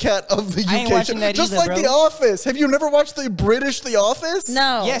copycat of the UK show. Just like The Office. Have you never watched the British The Office?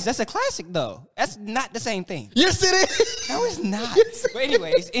 No. Yes, that's a classic though. That's not the same thing. Yes, it is. No, it's not. Yes, but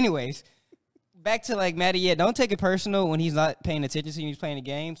anyways, back to like Maddie. Yeah, don't take it personal when he's not paying attention to you when he's playing the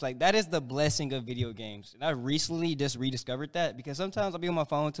games. Like that is the blessing of video games. And I recently just rediscovered that because sometimes I'll be on my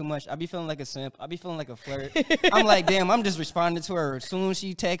phone too much. I'll be feeling like a simp. I'll be feeling like a flirt. I'm like, damn, I'm just responding to her as soon as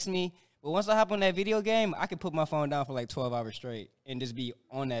she texts me. But once I hop on that video game, I can put my phone down for like 12 hours straight and just be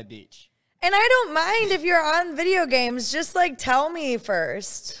on that bitch. And I don't mind if you're on video games. Just like tell me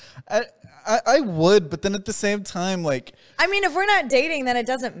first. I would, but then at the same time, like... I mean, if we're not dating, then it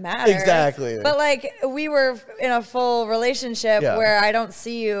doesn't matter. Exactly. But like we were in a full relationship where I don't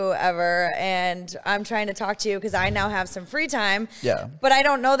see you ever and I'm trying to talk to you because I now have some free time. Yeah. But I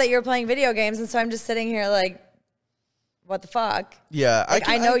don't know that you're playing video games. And so I'm just sitting here like, what the fuck? Yeah. Like,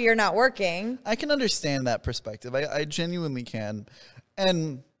 I know you're not working. I can understand that perspective. I genuinely can.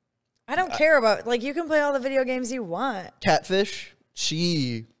 And I don't care about, like, you can play all the video games you want. Catfish,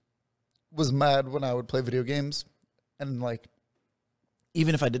 she was mad when I would play video games. And, like,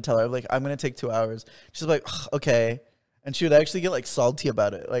 even if I did tell her, like, I'm going to take 2 hours, she's like, okay. And she would actually get, like, salty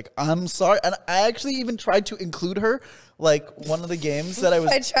about it. Like, I'm sorry. And I actually even tried to include her. Like, one of the games that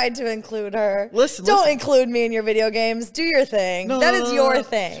I tried to include her. Don't include me in your video games. Do your thing. That is your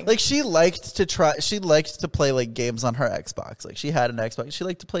thing. Like, she liked to play, like, games on her Xbox. Like, she had an Xbox. She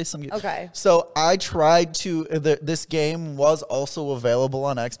liked to play some games. Okay. So, I tried to, this game was also available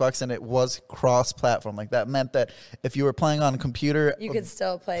on Xbox, and it was cross-platform. Like, that meant that if you were playing on a computer, you could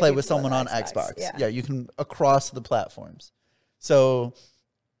still play with someone on Xbox. Yeah, you can across the platforms. So...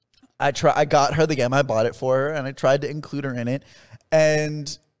 I got her the game. I bought it for her, and I tried to include her in it.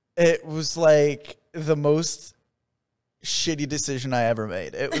 And it was like the most shitty decision I ever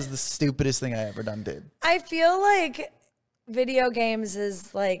made. It was the stupidest thing I ever did. I feel like video games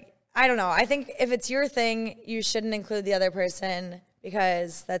is like, I don't know. I think if it's your thing, you shouldn't include the other person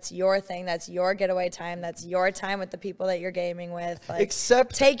because that's your thing. That's your getaway time. That's your time with the people that you're gaming with. Like,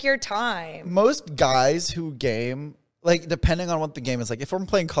 except take your time. Most guys who game... Like, depending on what the game is, like, if I'm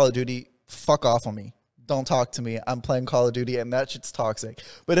playing Call of Duty, fuck off on me. Don't talk to me. I'm playing Call of Duty, and that shit's toxic.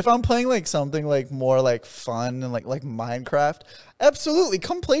 But if I'm playing, like, something, like, more, like, fun and, like Minecraft, absolutely,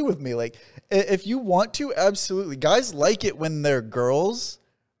 come play with me. Like, if you want to, absolutely. Guys like it when their girls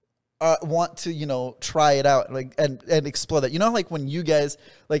want to, you know, try it out, like, and explore that. You know, like, when you guys,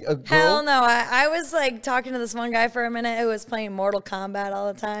 like, a girl... Hell no. I was, like, talking to this one guy for a minute who was playing Mortal Kombat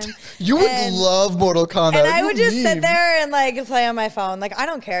all the time. You would love Mortal Kombat. And I would just sit there and, like, play on my phone. Like, I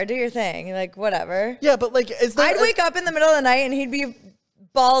don't care. Do your thing. Like, whatever. Yeah, but, like, I'd wake up in the middle of the night and he'd be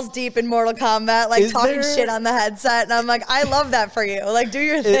balls deep in Mortal Kombat, like, talking shit on the headset. And I'm like, I love that for you. Like, do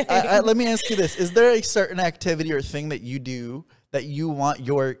your thing. Let me ask you this. Is there a certain activity or thing that you do that you want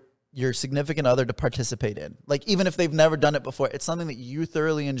your significant other to participate in? Like, even if they've never done it before, it's something that you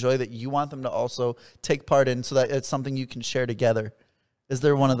thoroughly enjoy that you want them to also take part in so that it's something you can share together. Is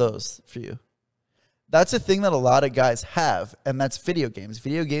there one of those for you? That's a thing that a lot of guys have, and that's video games.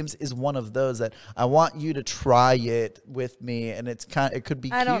 Video games is one of those that I want you to try it with me, and it could be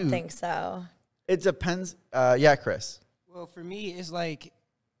cute. I don't think so. It depends. Yeah, Chris. Well, for me, it's like,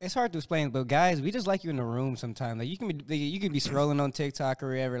 it's hard to explain, but guys, we just like you in the room sometimes. Like, you can be scrolling on TikTok or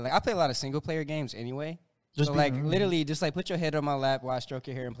whatever. Like, I play a lot of single player games anyway. So, like, literally, just, like, put your head on my lap while I stroke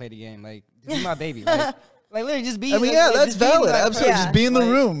your hair and play the game. Like, just be my baby. Like, literally, just be. I mean, yeah, that's valid. Absolutely, just be in the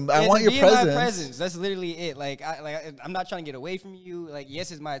room. I want your presence. My presence. That's literally it. Like, I'm not trying to get away from you. Like,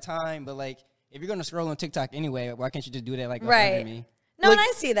 yes, it's my time, but, like, if you're gonna scroll on TikTok anyway, why can't you just do that, like, right? Me? No, like, and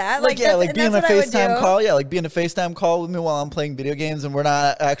I see that. Like yeah, like being a FaceTime call. Yeah, like being a FaceTime call with me while I'm playing video games and we're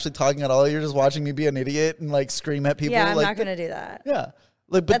not actually talking at all. You're just watching me be an idiot and, like, scream at people. Yeah, I'm like, not going to do that. Yeah.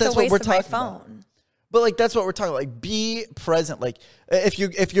 Like, but that's what we're talking about. But like that's what we're talking about. Like be present. Like if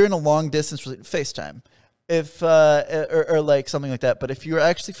you're in a long distance FaceTime, if or like something like that. But if you're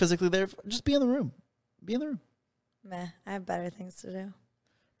actually physically there, just be in the room. Be in the room. Meh, I have better things to do.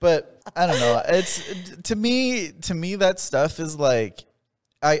 But I don't know. It's to me that stuff is like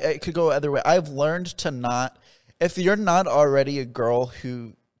I could go either way. I've learned to not, if you're not already a girl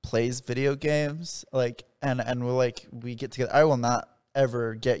who plays video games, like and we get together, I will not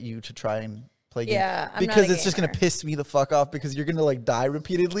ever get you to try and play games. Yeah, because it's just gonna piss me the fuck off because you're gonna like die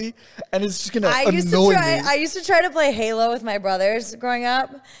repeatedly and it's just gonna annoy me. I used to try to play Halo with my brothers growing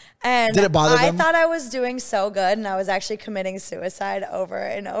up, and did it bother them? I thought I was doing so good, and I was actually committing suicide over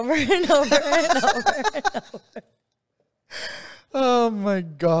and over and over and over and over. Oh my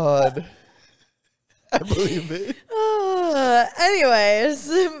God. I believe it. Anyways,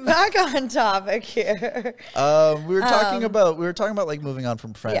 back on topic here. We were talking about like moving on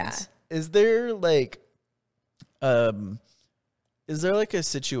from friends. Yeah. Is there like a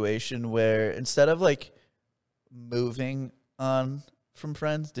situation where instead of like moving on from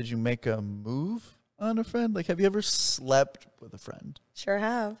friends, did you make a move on a friend? Like, have you ever slept with a friend? Sure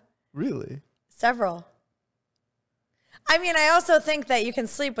have. Really? Several. I mean, I also think that you can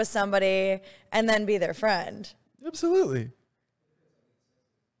sleep with somebody and then be their friend. Absolutely.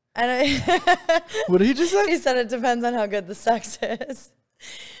 And what did he just say? He said it depends on how good the sex is.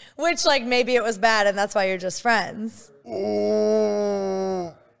 Which, like, maybe it was bad and that's why you're just friends.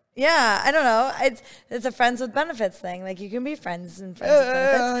 Oh. Yeah, I don't know. It's a friends with benefits thing. Like, you can be friends and friends with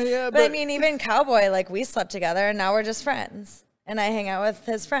benefits. Yeah, but I mean, even Cowboy, like, we slept together and now we're just friends. And I hang out with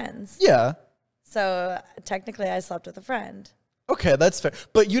his friends. Yeah. So technically I slept with a friend. Okay, that's fair.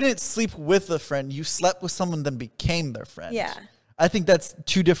 But you didn't sleep with a friend. You slept with someone, then became their friend. Yeah. I think that's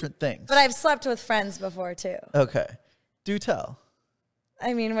two different things. But I've slept with friends before, too. Okay. Do tell.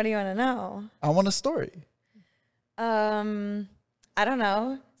 I mean, what do you want to know? I want a story. I don't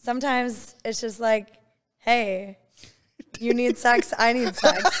know. Sometimes it's just like, hey, you need sex, I need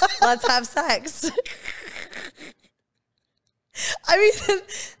sex. Let's have sex. I mean,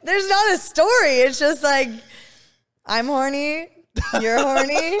 there's not a story. It's just like, I'm horny, you're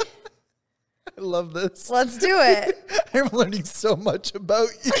horny. I love this. Let's do it. I'm learning so much about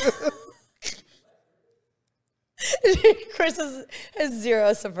you. Chris is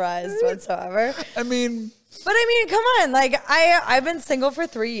zero surprised whatsoever. I mean... But I mean, come on. Like, I've been single for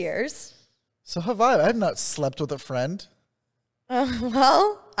 3 years. So have I. I've not slept with a friend.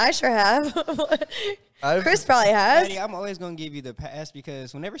 Well, I sure have. Chris probably has. Maddie, I'm always going to give you the pass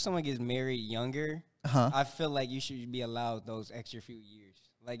because whenever someone gets married younger, I feel like you should be allowed those extra few years.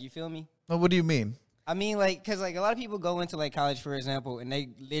 Like, you feel me? Well, what do you mean? I mean, like, because, like, a lot of people go into, like, college, for example, and they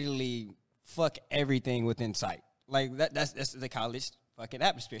literally fuck everything within sight. Like, that's the college fucking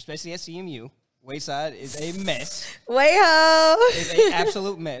atmosphere, especially at CMU. Wayside is a mess. Way-ho! It's an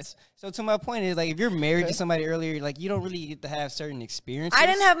absolute mess. So to my point is, like, if you're married to somebody earlier, like, you don't really get to have certain experiences. I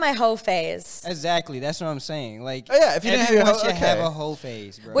didn't have my hoe phase. Exactly. That's what I'm saying. Like, oh, yeah, if you didn't have your hoe, you have a hoe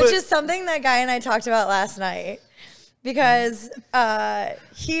phase, bro. Which is something that guy and I talked about last night. Because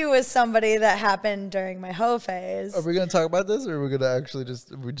he was somebody that happened during my hoe phase. Are we going to talk about this, or are we going to actually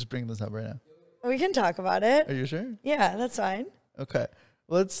we're just bringing this up right now? We can talk about it. Are you sure? Yeah, that's fine. Okay.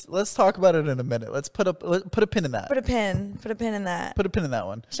 Let's talk about it in a minute. Let's put a pin in that. Put a pin in that. Put a pin in that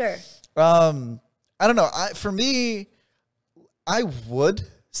one. Sure. I don't know. For me, I would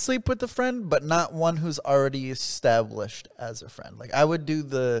sleep with a friend, but not one who's already established as a friend. Like, I would do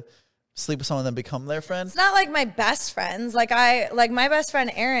the sleep with someone then become their friend. It's not like my best friends. Like my best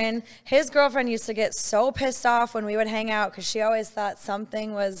friend Aaron, his girlfriend used to get so pissed off when we would hang out because she always thought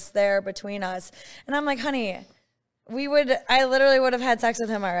something was there between us. And I'm like, honey, I literally would have had sex with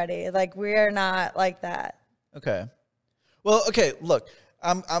him already. Like, we are not like that. Okay. Well, okay, look,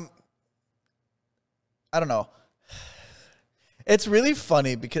 I don't know. It's really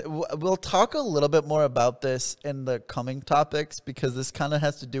funny because we'll talk a little bit more about this in the coming topics because this kind of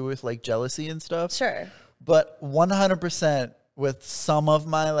has to do with like jealousy and stuff. Sure. But 100% with some of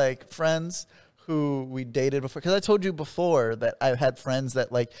my like friends who we dated before, because I told you before that I had friends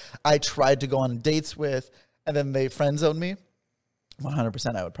that like I tried to go on dates with and then they friend zoned me.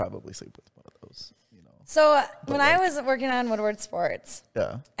 100% I would probably sleep with one of those. So when I was working on Woodward Sports,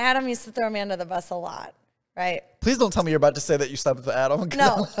 yeah, Adam used to throw me under the bus a lot. Right. Please don't tell me you're about to say that you slept with Adam.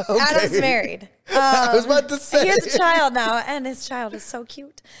 No, okay. Adam's married. I was about to say. He has a child now, and his child is so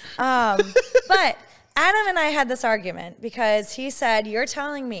cute. But Adam and I had this argument because he said, you're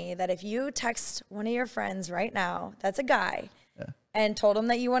telling me that if you text one of your friends right now, that's a guy, and told him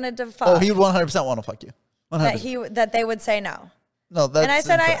that you wanted to fuck. Oh, he would 100% want to fuck you. 100%. That they would say no. No, that's and I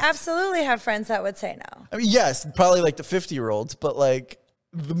said, incorrect. I absolutely have friends that would say no. I mean, yes, probably like the 50-year-olds, but like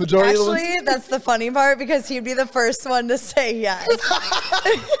the majority of the ones. Actually, that's the funny part because he'd be the first one to say yes.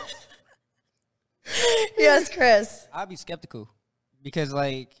 Yes, Chris. I'd be skeptical because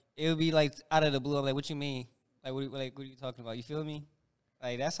like it would be like out of the blue. I'm like, what you mean? Like, what are you talking about? You feel me?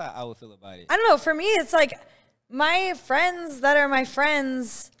 Like, that's how I would feel about it. I don't know. For me, it's like my friends that are my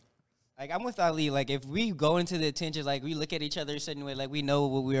friends. Like, I'm with Ali. Like, if we go into the attention, like, we look at each other a certain way, like, we know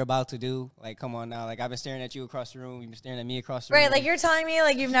what we're about to do. Like, come on now. Like, I've been staring at you across the room. You've been staring at me across the room. Right, like, you're telling me,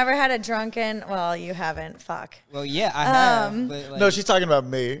 like, you've never had a drunken... Well, you haven't. Fuck. Well, yeah, I have. But, like, No, she's talking about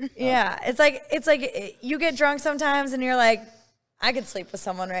me. Yeah. It's like you get drunk sometimes and you're like, I could sleep with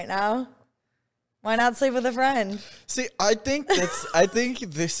someone right now. Why not sleep with a friend? See, I think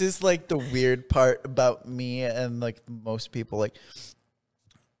this is like the weird part about me and like most people. Like,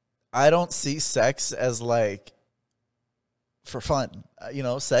 I don't see sex as like for fun.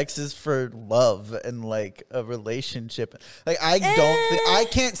 Sex is for love and like a relationship. Like, I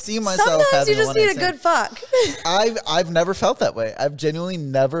can't see myself. Sometimes you having just need a good fuck. I've never felt that way. I've genuinely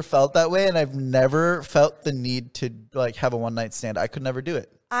never felt that way, and I've never felt the need to like have a one night stand. I could never do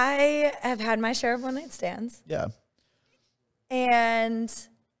it. I have had my share of one night stands. Yeah.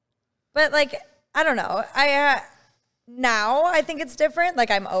 But like, I don't know. Now I think it's different. Like,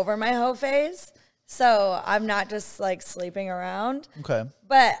 I'm over my hoe phase. So I'm not just like sleeping around. Okay.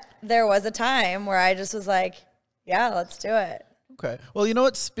 But there was a time where I just was like, yeah, let's do it. Okay. Well, you know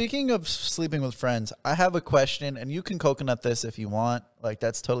what? Speaking of sleeping with friends, I have a question, and you can coconut this if you want. Like,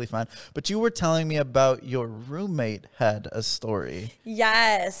 that's totally fine. But you were telling me about your roommate had a story.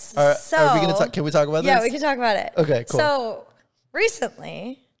 Yes. Are we going to talk? Can we talk about this? Yeah, we can talk about it. Okay, cool. So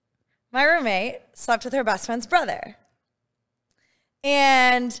recently, my roommate slept with her best friend's brother.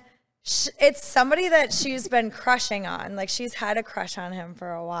 And it's somebody that she's been crushing on. Like, she's had a crush on him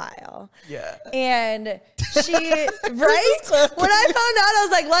for a while. Yeah. And she, right? When I found out, I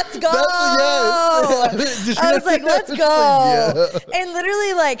was like, let's go. Yes. I was like, let's go. And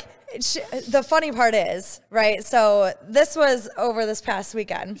literally, like, the funny part is, right? So this was over this past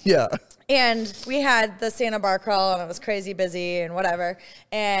weekend. Yeah. And we had the Santa bar crawl, and it was crazy busy and whatever.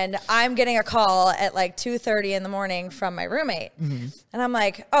 And I'm getting a call at like 2:30 in the morning from my roommate. Mm-hmm. And I'm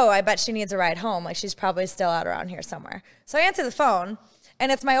like, oh, I bet she needs a ride home. Like, she's probably still out around here somewhere. So I answer the phone,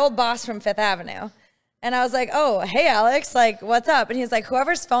 and it's my old boss from Fifth Avenue. And I was like, oh, hey, Alex, like, what's up? And he's like,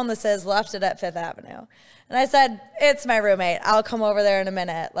 whoever's phone this is left it at Fifth Avenue. And I said, it's my roommate. I'll come over there in a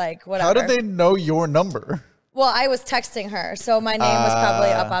minute, like, whatever. How did they know your number? Well, I was texting her, so my name was probably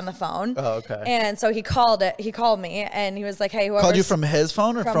up on the phone. Oh, okay. And so he called me, and he was like, hey, whoever... Called you from his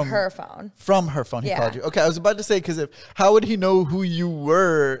phone or from her phone? From her phone, he Yeah. called you. Okay, I was about to say, because how would he know who you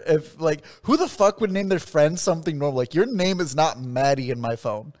were if, like, who the fuck would name their friend something normal? Like, your name is not Maddie in my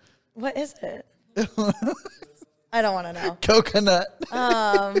phone. What is it? I don't want to know. Coconut.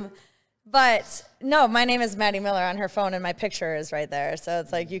 But no, my name is Maddie Miller on her phone, and my picture is right there. So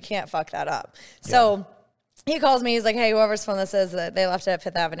it's like, you can't fuck that up. So he calls me. He's like, hey, whoever's phone this is, they left it at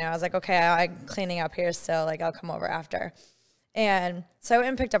Fifth Avenue. I was like, okay, I'm cleaning up here still. Like, I'll come over after. And so I went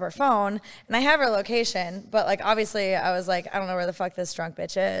and picked up her phone, and I have her location, but like, obviously I was like, I don't know where the fuck this drunk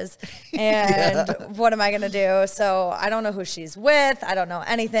bitch is, and what am I going to do? So I don't know who she's with. I don't know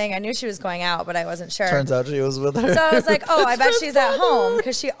anything. I knew she was going out, but I wasn't sure. Turns out she was with her. So I was like, oh, I bet she's at home,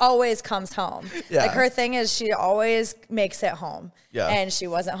 because she always comes home. Yeah. Like, her thing is she always makes it home. Yeah. And she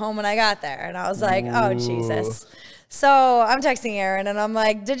wasn't home when I got there. And I was like, oh, Jesus. So I'm texting Aaron, and I'm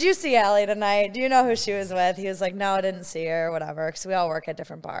like, did you see Allie tonight? Do you know who she was with? He was like, no, I didn't see her, whatever, because we all work at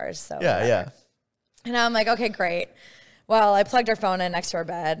different bars. So Yeah. And I'm like, okay, great. Well, I plugged her phone in next to her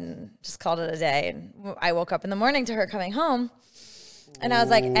bed and just called it a day. And I woke up in the morning to her coming home. And I was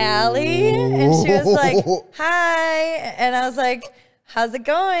like, Allie? And she was like, hi. And I was like, how's it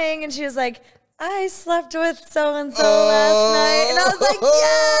going? And she was like, I slept with so-and-so last night. And I was like,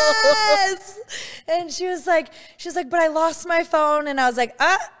 yes. And she was like, but I lost my phone. And I was like,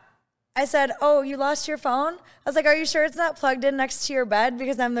 I said, oh, you lost your phone? I was like, are you sure it's not plugged in next to your bed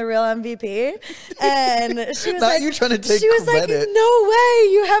because I'm the real MVP? And she was not like, you trying to take she was credit. like, no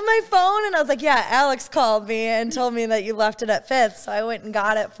way, you have my phone? And I was like, yeah, Alex called me and told me that you left it at Fifth, so I went and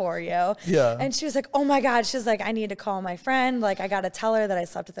got it for you. Yeah. And she was like, oh my God. She's like, I need to call my friend. Like, I got to tell her that I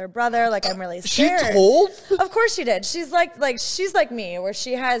slept with her brother. Like, I'm really scared. She told? Of course she did. She's like she's like me, where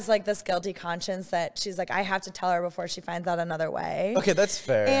she has like this guilty conscience that she's like, I have to tell her before she finds out another way. Okay, that's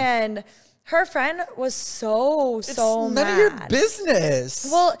fair. And her friend was so none mad. of your business.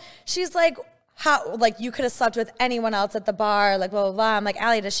 Well, she's like, how, like, you could have slept with anyone else at the bar, like, blah, blah, blah. I'm like,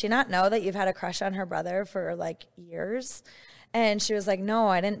 Allie, does she not know that you've had a crush on her brother for like years? And she was like, no,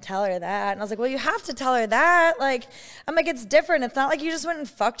 I didn't tell her that. And I was like, well, you have to tell her that. Like, I'm like, it's different. It's not like you just went and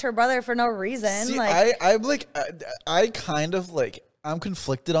fucked her brother for no reason. See, like, I kind of like, I'm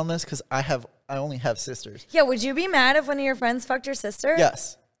conflicted on this because I only have sisters. Yeah, would you be mad if one of your friends fucked your sister?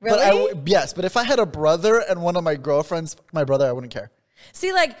 Yes. Really? Yes, but if I had a brother and one of my girlfriends, my brother, I wouldn't care.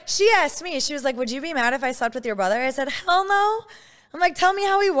 See, like, she asked me, she was like, would you be mad if I slept with your brother? I said, hell no. I'm like, tell me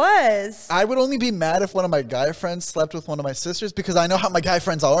how he was. I would only be mad if one of my guy friends slept with one of my sisters because I know how my guy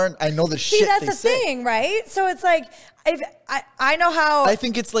friends are and I know the shit they say. See, that's the thing, right? So it's like, I know how. I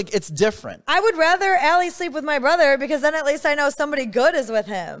think it's like, it's different. I would rather Allie sleep with my brother because then at least I know somebody good is with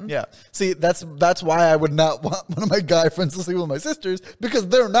him. Yeah. See, that's why I would not want one of my guy friends to sleep with my sisters because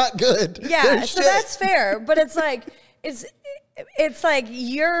they're not good. Yeah, so that's fair. But it's like, it's like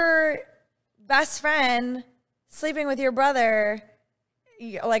your best friend sleeping with your brother.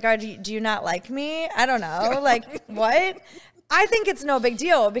 Like, do you not like me? I don't know. Like, what? I think it's no big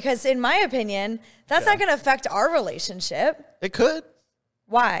deal because, in my opinion, that's not going to affect our relationship. It could.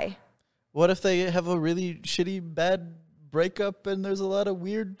 Why? What if they have a really shitty, bad breakup and there's a lot of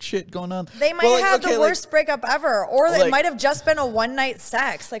weird shit going on? They might have the worst breakup ever, or it might have just been a one-night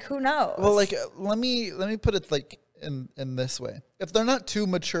sex. Like, who knows? Well, like, let me put it like in this way: if they're not two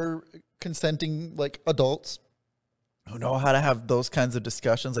mature, consenting like adults who know how to have those kinds of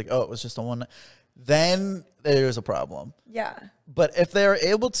discussions, like, oh, it was just a one, then there's a problem. Yeah. But if they're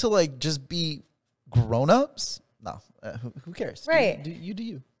able to like just be grown-ups, no, who cares? Right. Do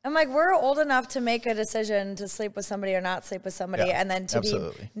you. I'm like, we're old enough to make a decision to sleep with somebody or not sleep with somebody, and then to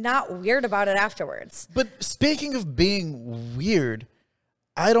be not weird about it afterwards. But speaking of being weird,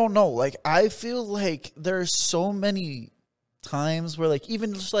 I don't know. Like, I feel like there's so many times where, like,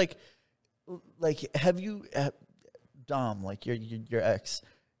 even just like have you... Dom, like your ex,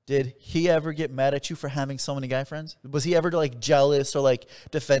 did he ever get mad at you for having so many guy friends? Was he ever like jealous or like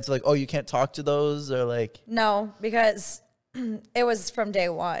defensive, like, oh, you can't talk to those, or like? No, because it was from day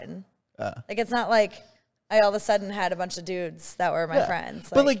one. Like, it's not like I all of a sudden had a bunch of dudes that were my friends.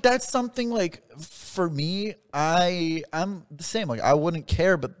 But like, that's something like, for me, I'm the same. Like, I wouldn't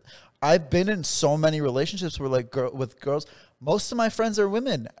care, but I've been in so many relationships where like with girls. Most of my friends are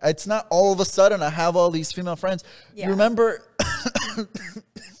women. It's not all of a sudden I have all these female friends. Yeah. You remember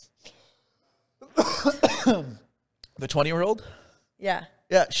the 20-year-old? Yeah.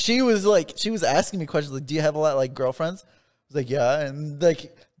 Yeah. She was asking me questions like, do you have a lot of like girlfriends? I was like, yeah. And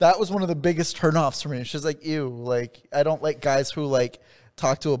like, that was one of the biggest turnoffs for me. She's like, ew, like, I don't like guys who like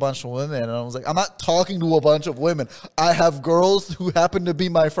talk to a bunch of women. And I was like, I'm not talking to a bunch of women. I have girls who happen to be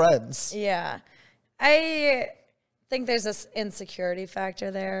my friends. Yeah. I think there's this insecurity factor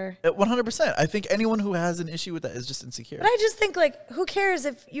there. 100%. I think anyone who has an issue with that is just insecure. But I just think, like, who cares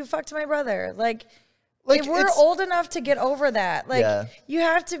if you fucked my brother? Like if we're old enough to get over that. Like, you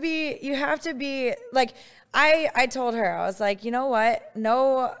have to be, like, I told her, I was like, you know what?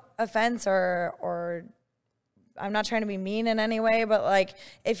 No offense or I'm not trying to be mean in any way, but, like,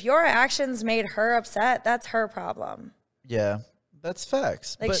 if your actions made her upset, that's her problem. Yeah, that's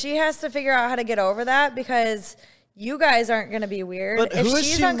facts. Like, she has to figure out how to get over that because you guys aren't going to be weird. But if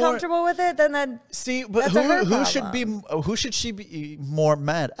she's uncomfortable with it, then that's who should she be more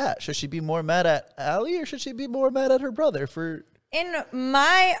mad at? Should she be more mad at Allie or should she be more mad at her brother for?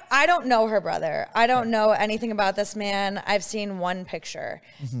 I don't know her brother. I don't know anything about this man. I've seen one picture.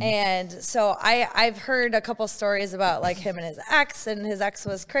 Mm-hmm. And so I've heard a couple stories about like him and his ex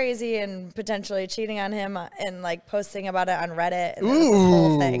was crazy and potentially cheating on him and like posting about it on Reddit. And it was this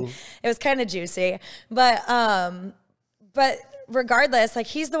whole thing. It was kind of juicy. But regardless, like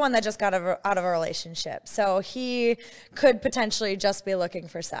he's the one that just got out of a relationship. So he could potentially just be looking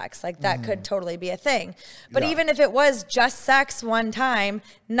for sex. Like that could totally be a thing. But even if it was just sex one time,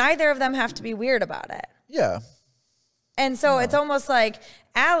 neither of them have to be weird about it. Yeah. And so it's almost like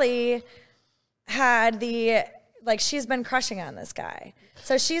Allie had she's been crushing on this guy.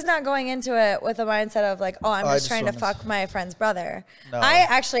 So she's not going into it with a mindset of like, oh, I'm just trying to fuck my friend's brother. No. I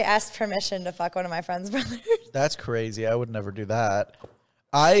actually asked permission to fuck one of my friend's brothers. That's crazy. I would never do that.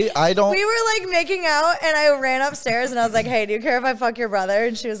 I don't. We were like making out and I ran upstairs and I was like, hey, do you care if I fuck your brother?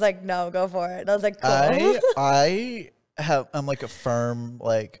 And she was like, no, go for it. And I was like, cool. I'm like a firm,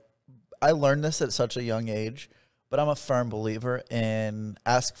 like, I learned this at such a young age, but I'm a firm believer in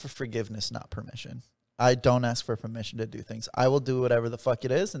ask for forgiveness, not permission. I don't ask for permission to do things. I will do whatever the fuck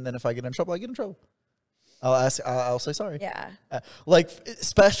it is, and then if I get in trouble, I get in trouble. I'll say sorry. Yeah. Like,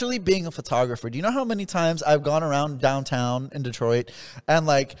 especially being a photographer. Do you know how many times I've gone around downtown in Detroit and,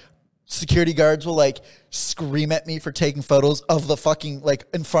 like, security guards will, like, scream at me for taking photos of the fucking, like,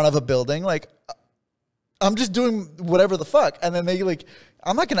 in front of a building? Like, I'm just doing whatever the fuck. And then they like,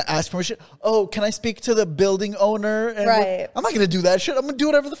 I'm not going to ask permission. Oh, can I speak to the building owner? And right. I'm not going to do that shit. I'm going to do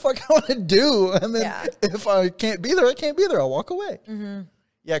whatever the fuck I want to do. And then if I can't be there, I can't be there. I'll walk away. Mm-hmm.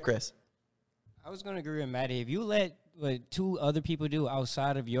 Yeah, Chris. I was going to agree with Maddie. If you let what 2 other people do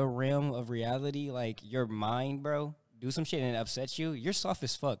outside of your realm of reality, like your mind, bro, do some shit and it upsets you, you're soft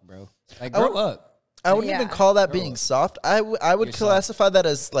as fuck, bro. Like, grow up. I wouldn't even call that being soft. I would classify that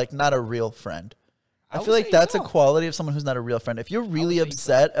as like not a real friend. I feel like that's a quality of someone who's not a real friend. If you're really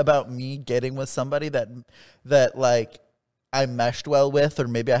upset about me getting with somebody that like I meshed well with, or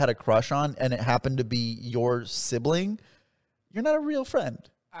maybe I had a crush on, and it happened to be your sibling, you're not a real friend.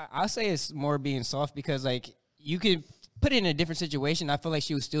 I'll say it's more being soft because like you could put it in a different situation. I feel like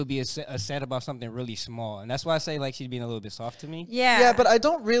she would still be upset about something really small, and that's why I say like she's being a little bit soft to me. Yeah, but I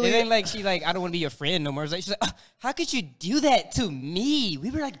don't really. And then like she like I don't want to be your friend no more. It's like, she's like, how could you do that to me?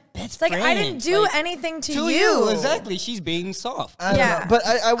 We were like best friends. Like I didn't do anything to you. Exactly. She's being soft. Yeah, but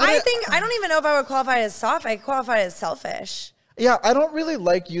I think I don't even know if I would qualify it as soft. I qualify it as selfish. Yeah, I don't really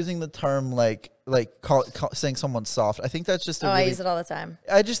like using the term saying someone's soft. I think that's just I use it all the time.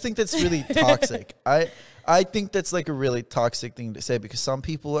 I just think that's really toxic. I think that's like a really toxic thing to say because some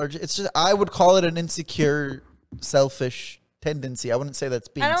people are. It's just I would call it an insecure, selfish tendency. I wouldn't say that's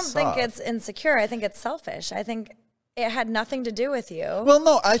being. I don't soft. think it's insecure. I think it's selfish. I think it had nothing to do with you. Well,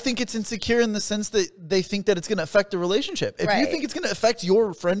 no, I think it's insecure in the sense that they think that it's going to affect the relationship. If you think it's going to affect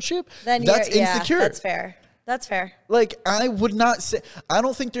your friendship, then that's insecure. That's fair. That's fair. Like, I would not say, I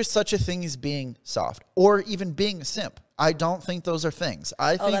don't think there's such a thing as being soft or even being a simp. I don't think those are things.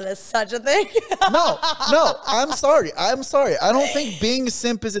 I think that is such a thing. No, I'm sorry. I don't think being a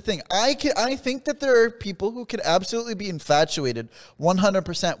simp is a thing. I think that there are people who can absolutely be infatuated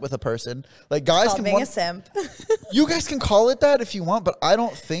 100% with a person. Like guys can being a simp. You guys can call it that if you want, but I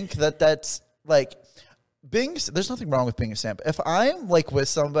don't think that that's like there's nothing wrong with being a simp. If I'm like with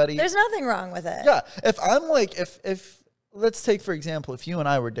somebody, there's nothing wrong with it. Yeah. If I'm like, if let's take, for example, if you and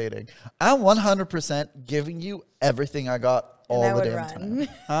I were dating, I'm 100% giving you everything I got all the damn time.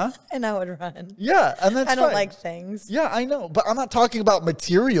 Huh? And I would run. Yeah. And that's I don't like things. Yeah, I know. But I'm not talking about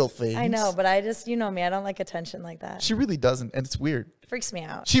material things. I know, but I just, you know me, I don't like attention like that. She really doesn't. And it's weird. Freaks me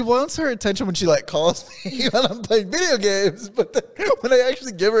out. She wants her attention when she like calls me when I'm playing video games, but then when I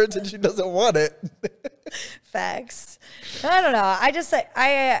actually give her attention, she doesn't want it. Facts. I don't know. I just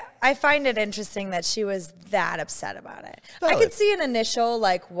I find it interesting that she was that upset about it. I could see an initial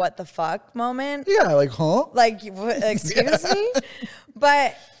like what the fuck moment. Yeah, like huh? Like excuse me,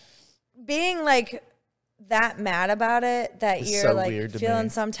 but being like that mad about it that you're so like feeling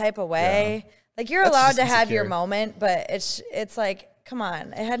some type of way. Yeah. Like you're allowed to have your moment, but it's like. Come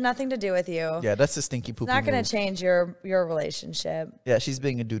on, it had nothing to do with you. Yeah, that's a stinky poopy. It's not going to change your relationship. Yeah, she's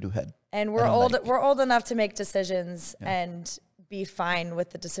being a doo-doo head. And we're old. We're old enough to make decisions and be fine with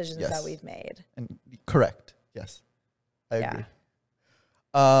the decisions that we've made. And correct. Yes, I agree.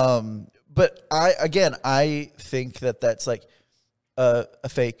 But I think that that's like a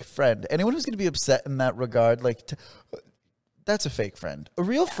fake friend. Anyone who's going to be upset in that regard, like. That's a fake friend. A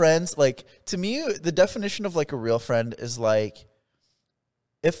real friend's like, to me, the definition of like a real friend is like.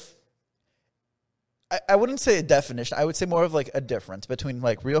 If I wouldn't say a definition, I would say more of like a difference between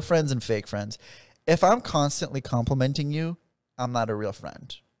like real friends and fake friends. If I'm constantly complimenting you, I'm not a real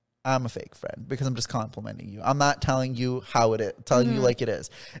friend. I'm a fake friend because I'm just complimenting you. I'm not telling you how it is, telling you like it is.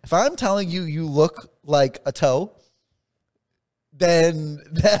 If I'm telling you you look like a toe, then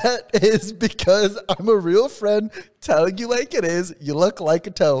that is because I'm a real friend telling you like it is. You look like a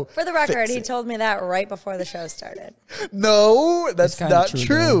toe. For the record, he told me that right before the show started. No, that's not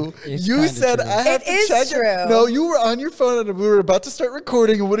true. You said true. I have to check it. No, you were on your phone and we were about to start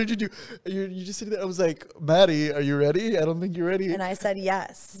recording. And what did you do? You just sitting there. I was like, Maddie, are you ready? I don't think you're ready. And I said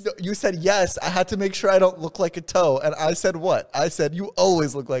yes. No, you said yes. I had to make sure I don't look like a toe. And I said what? I said you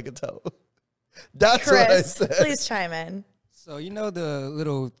always look like a toe. That's Chris, what I said. Please chime in. So you know the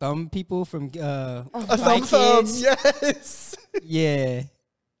little thumb people from a thumb, yes. Yeah.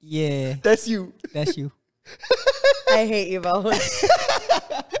 That's you. I hate you both.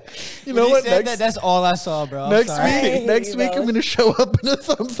 You know what? That's all I saw, bro. Next week I'm gonna show up in a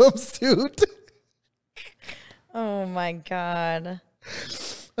thumb suit. Oh my god.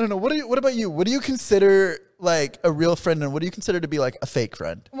 I don't know. What about you? What do you consider like a real friend, and what do you consider to be like a fake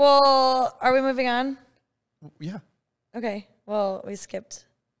friend? Well, are we moving on? Yeah. Okay. Well, we skipped.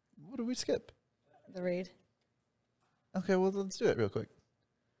 What did we skip? The read. Okay, well, let's do it real quick.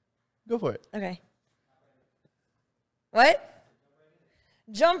 Go for it. Okay. What?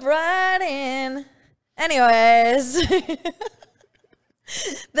 Jump right in. Anyways.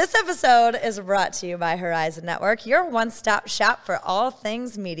 This episode is brought to you by Horizon Network, your one-stop shop for all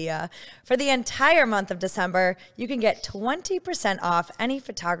things media. For the entire month of December, you can get 20% off any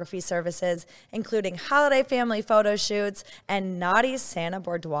photography services, including holiday family photo shoots and naughty Santa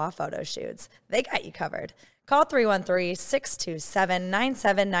Boudoir photo shoots. They got you covered. Call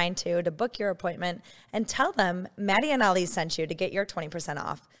 313-627-9792 to book your appointment and tell them Maddie and Ali sent you to get your 20%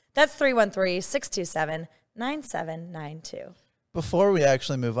 off. That's 313-627-9792. Before we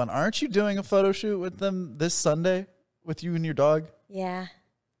actually move on, aren't you doing a photo shoot with them this Sunday with you and your dog? Yeah.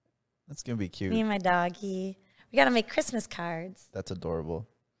 That's going to be cute. Me and my doggy. We got to make Christmas cards. That's adorable.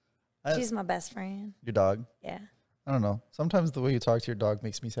 She's my best friend. Your dog? Yeah. I don't know. Sometimes the way you talk to your dog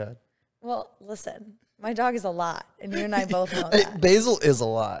makes me sad. Well, listen, my dog is a lot, and you and I both know that. Basil is a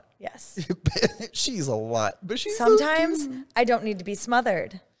lot. Yes. She's a lot, but she's sometimes so I don't need to be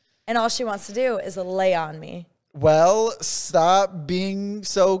smothered, and all she wants to do is lay on me. Well, stop being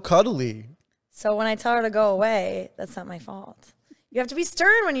so cuddly. So when I tell her to go away, that's not my fault. You have to be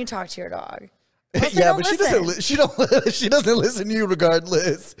stern when you talk to your dog. Yeah, but listen. She doesn't listen to you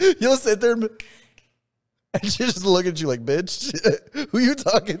regardless. You'll sit there and she just look at you like, bitch, who you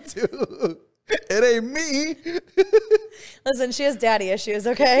talking to? It ain't me. Listen, she has daddy issues,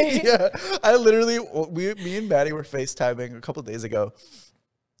 okay? Yeah, I literally, me and Maddie were FaceTiming a couple of days ago.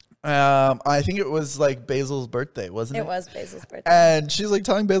 I think it was like Basil's birthday, wasn't it? It was Basil's birthday. And she's like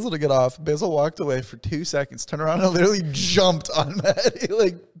telling Basil to get off. Basil walked away for 2 seconds, turned around and literally jumped on Maddie,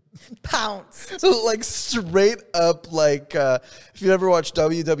 like pounced. So like straight up, like if you ever watch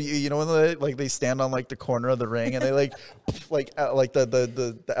WWE, you know when they stand on like the corner of the ring and they like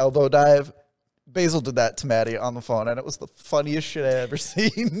the elbow dive. Basil did that to Maddie on the phone, and it was the funniest shit I ever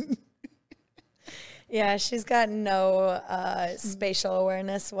seen. Yeah, she's got no spatial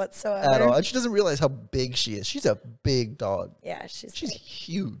awareness whatsoever. At all. And she doesn't realize how big she is. She's a big dog. Yeah, she's big.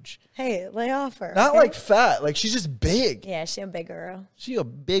 Huge. Hey, lay off her. Not like fat. Like, she's just big. Yeah, she's a big girl. She's a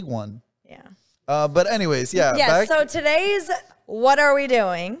big one. Yeah. But anyways, yeah. Yeah, so today's What Are We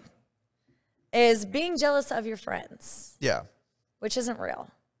Doing is being jealous of your friends. Yeah. Which isn't real.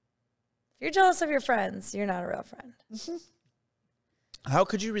 If you're jealous of your friends, you're not a real friend. Mm-hmm. How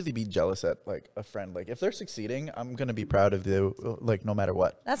could you really be jealous at like a friend? Like if they're succeeding, I'm going to be proud of you, like no matter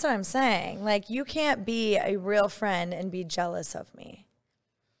what. That's what I'm saying. Like you can't be a real friend and be jealous of me.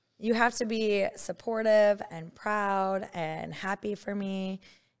 You have to be supportive and proud and happy for me.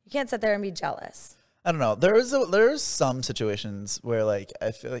 You can't sit there and be jealous. I don't know. There's some situations where like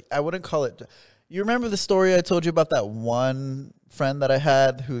I feel like I wouldn't call it. You remember the story I told you about that one friend that I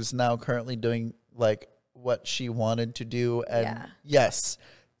had who's now currently doing like what she wanted to do, and yes,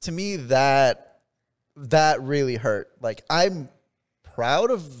 to me that really hurt. Like I'm proud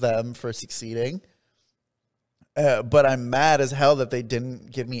of them for succeeding, but I'm mad as hell that they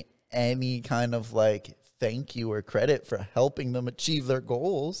didn't give me any kind of like thank you or credit for helping them achieve their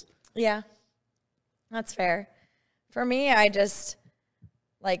goals. Yeah, that's fair. For me, I just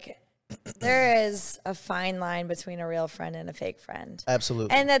like there is a fine line between a real friend and a fake friend.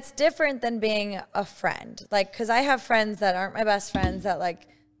 Absolutely. And that's different than being a friend. Like, because I have friends that aren't my best friends that, like,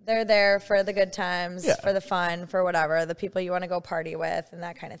 they're there for the good times, for the fun, for whatever, the people you want to go party with and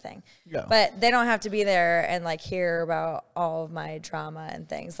that kind of thing. Yeah. But they don't have to be there and, like, hear about all of my drama and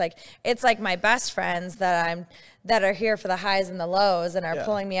things. Like, it's like my best friends that are here for the highs and the lows and are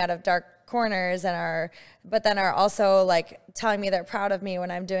pulling me out of dark corners and but then are also like telling me they're proud of me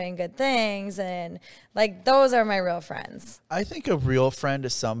when I'm doing good things, and like those are my real friends. I think a real friend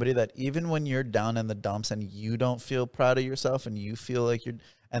is somebody that even when you're down in the dumps and you don't feel proud of yourself and you feel like you're,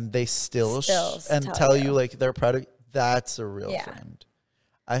 and they still tell you like they're proud of you, that's a real friend.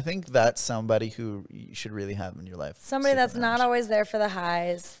 I think that's somebody who you should really have in your life. Somebody that's not always there for the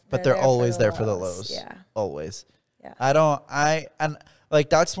highs, but they're always there for the lows. Yeah, always. Yeah, like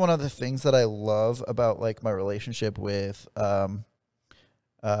that's one of the things that I love about like my relationship with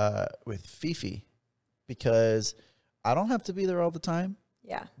Fifi, because I don't have to be there all the time.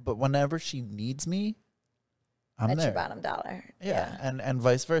 Yeah. But whenever she needs me, I'm there. That's your bottom dollar. Yeah. And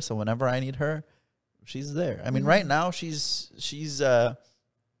vice versa. Whenever I need her, she's there. I mean, right now she's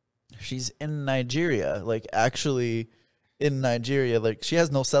in Nigeria, like actually in Nigeria. Like she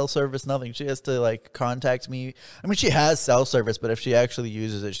has no cell service, nothing. She has to like contact me. I mean, she has cell service, but if she actually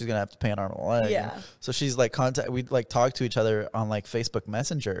uses it, she's gonna have to pay an arm and a leg. Yeah. So she's like we like talk to each other on like Facebook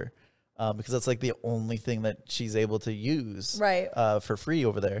Messenger, because that's like the only thing that she's able to use for free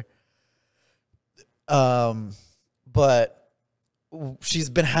over there. But she's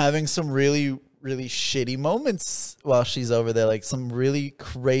been having some really, really shitty moments while she's over there. Like some really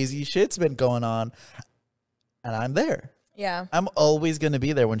crazy shit's been going on, and I'm there. Yeah. I'm always going to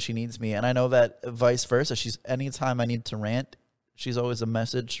be there when she needs me. And I know that vice versa. Anytime I need to rant, she's always a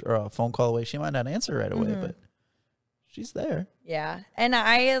message or a phone call away. She might not answer right away, but she's there. Yeah. And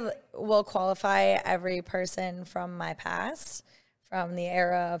I will qualify every person from my past, from the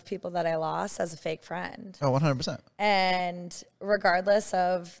era of people that I lost, as a fake friend. Oh, 100%. And regardless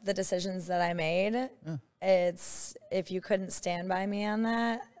of the decisions that I made, it's, if you couldn't stand by me on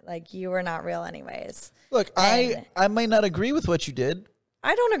that, like, you were not real anyways. Look, I might not agree with what you did.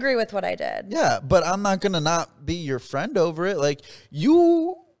 I don't agree with what I did. Yeah, but I'm not going to not be your friend over it. Like,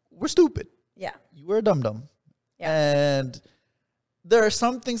 you were stupid. Yeah. You were a dum-dum. Yeah. And there are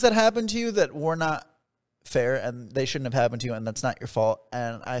some things that happened to you that were not fair, and they shouldn't have happened to you, and that's not your fault.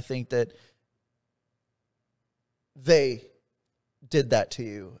 And I think that they did that to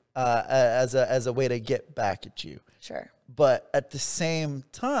you as a way to get back at you. Sure. But at the same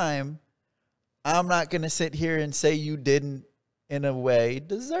time, I'm not going to sit here and say you didn't, in a way,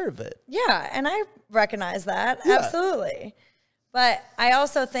 deserve it. Yeah, and I recognize that. Yeah. Absolutely. But I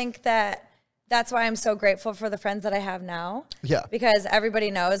also think that that's why I'm so grateful for the friends that I have now. Yeah. Because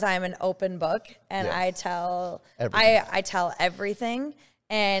everybody knows I'm an open book, and I tell everything. I tell everything.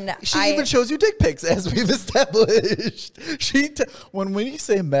 And she even shows you dick pics, as we've established. When you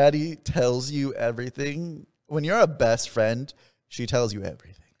say Maddie tells you everything, when you're a best friend, she tells you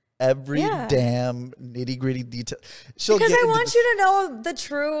everything. Every damn nitty gritty detail. Because I want you to know the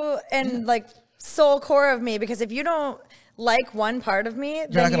true and like soul core of me. Because if you don't like one part of me,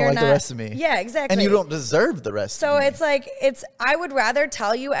 then you're not gonna like the rest of me. Yeah, exactly. And you don't deserve the rest. So of me. it's like I would rather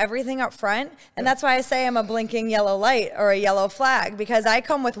tell you everything up front, and that's why I say I'm a blinking yellow light or a yellow flag, because I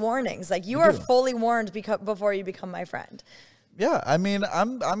come with warnings. Like, you are fully warned before you become my friend. Yeah, I mean,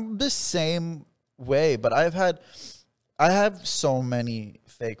 I'm the same way, but I have so many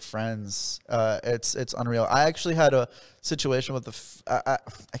fake friends. It's unreal. I actually had a situation with I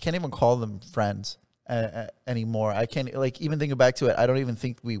can't even call them friends anymore. I can't, like, even thinking back to it, I don't even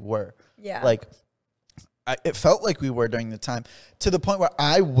think we were. Yeah. Like, it felt like we were during the time, to the point where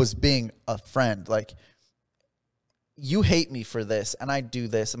I was being a friend. Like, you hate me for this, and I do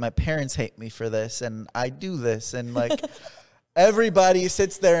this, and my parents hate me for this, and I do this, and like everybody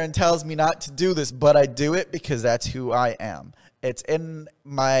sits there and tells me not to do this, but I do it because that's who I am. It's in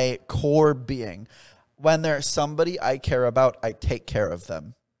my core being. When there's somebody I care about, I take care of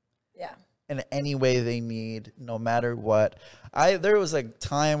them. Yeah. In any way they need, no matter what. There was a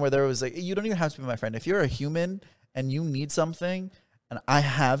time where there was like, you don't even have to be my friend. If you're a human and you need something and I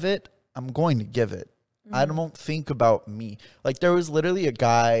have it, I'm going to give it. I don't think about me. Like, there was literally a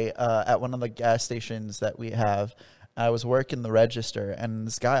guy at one of the gas stations that we have. I was working the register, and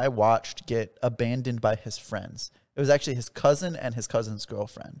this guy I watched get abandoned by his friends. It was actually his cousin and his cousin's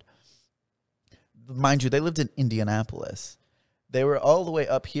girlfriend. Mind you, they lived in Indianapolis. They were all the way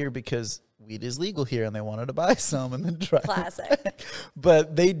up here because weed is legal here, and they wanted to buy some and then drive. Classic.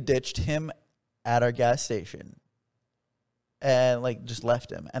 But they ditched him at our gas station and, like, just left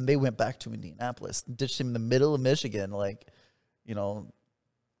him. And they went back to Indianapolis, ditched him in the middle of Michigan, like, you know,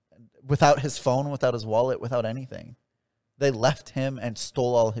 without his phone, without his wallet, without anything. They left him and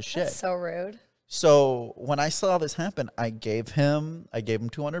stole all his shit. That's so rude. So when I saw this happen, I gave him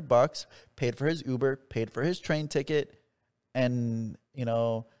 $200, paid for his Uber, paid for his train ticket, and, you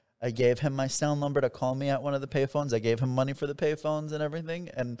know, I gave him my cell number to call me at one of the payphones. I gave him money for the payphones and everything,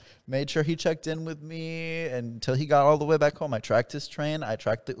 and made sure he checked in with me until he got all the way back home. I tracked his train. I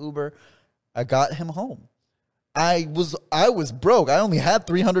tracked the Uber. I got him home. I was broke. I only had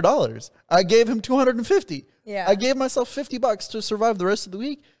 $300. I gave him $250. Yeah. I gave myself $50 to survive the rest of the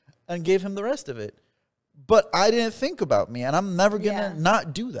week and gave him the rest of it. But I didn't think about me, and I'm never going to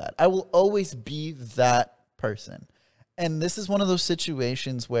not do that. I will always be that person. And this is one of those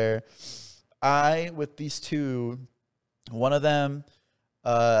situations where with these two, one of them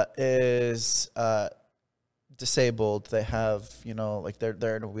is disabled. They have, you know, like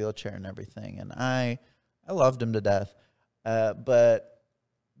they're in a wheelchair and everything. And I loved him to death. But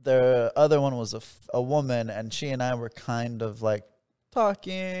the other one was a woman, and she and I were kind of like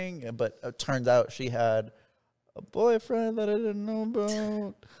talking, but it turns out she had a boyfriend that I didn't know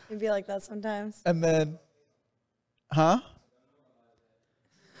about. You'd be like that sometimes. And then, huh?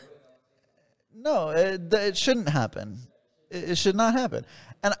 No, it shouldn't happen. It should not happen.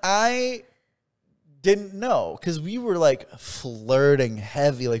 And I didn't know, because we were like flirting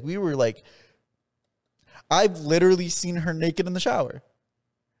heavy. Like, we were like, I've literally seen her naked in the shower.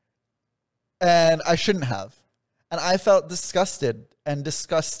 And I shouldn't have. And I felt disgusted and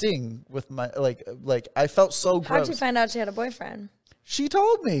disgusting with my, like I felt so gross. How'd you find out she had a boyfriend? She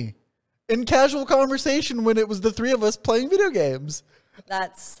told me. in casual conversation when it was the three of us playing video games.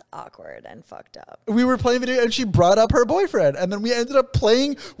 That's awkward and fucked up. We were playing video and she brought up her boyfriend. And then we ended up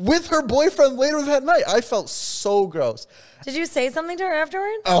playing with her boyfriend later that night. I felt so gross. Did you say something to her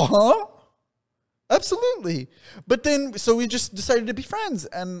afterwards? Uh-huh. Absolutely. But then, so we just decided to be friends.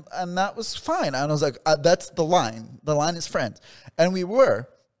 And that was fine. And I was like, that's the line. The line is friends. And we were.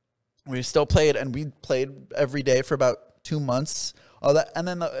 We still played. And we played every day for about 2 months. All that. And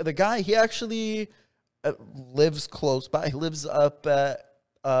then the guy, he actually... lives close by. He lives up at,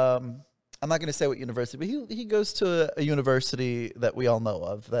 I'm not going to say what university, but he goes to a university that we all know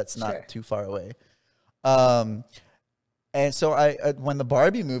of that's not too far away. And so when the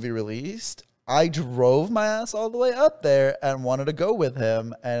Barbie movie released, I drove my ass all the way up there and wanted to go with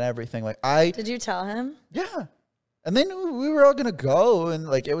him and everything. Did you tell him? Yeah. And then we were all going to go,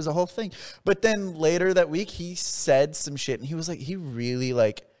 and it was a whole thing. But then later that week, he said some shit, and he was he really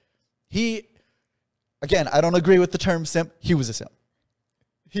again, I don't agree with the term simp. He was a simp.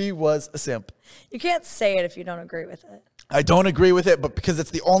 He was a simp. You can't say it if you don't agree with it. I don't agree with it, but because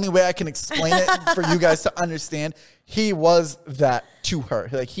it's the only way I can explain it for you guys to understand, he was that to her.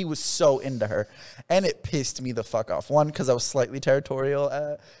 He was so into her. And it pissed me the fuck off. One, because I was slightly territorial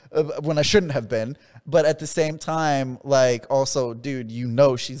when I shouldn't have been. But at the same time, also, dude,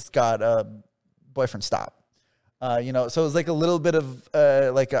 she's got a boyfriend. Stop. So it was a little bit of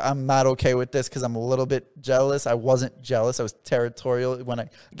I'm not okay with this because I'm a little bit jealous. I wasn't jealous. I was territorial when I,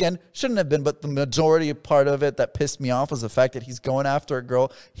 again, shouldn't have been. But the majority part of it that pissed me off was the fact that he's going after a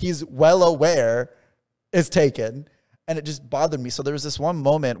girl he's well aware is taken. And it just bothered me. So there was this one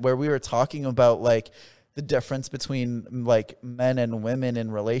moment where we were talking about the difference between men and women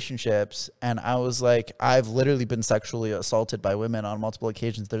in relationships. And I was I've literally been sexually assaulted by women on multiple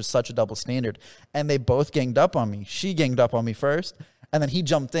occasions. There's such a double standard. And they both ganged up on me. She ganged up on me first. And then he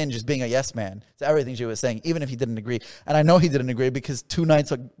jumped in just being a yes man to everything she was saying, even if he didn't agree. And I know he didn't agree because 2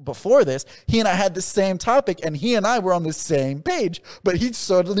 nights before this, he and I had the same topic and he and I were on the same page. But he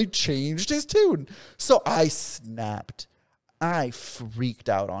suddenly changed his tune. So I snapped. I freaked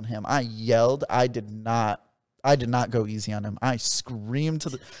out on him. I yelled. I did not go easy on him. I screamed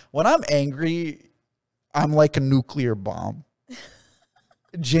when I'm angry, I'm like a nuclear bomb.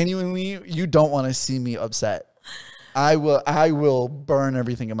 Genuinely, you don't want to see me upset. I will burn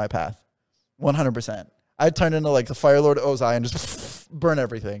everything in my path. 100%. I turn into the Fire Lord Ozai and just burn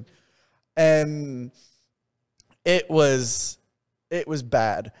everything. And it was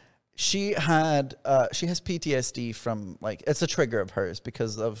bad. She has PTSD from it's a trigger of hers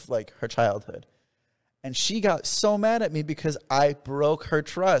because of her childhood. And she got so mad at me because I broke her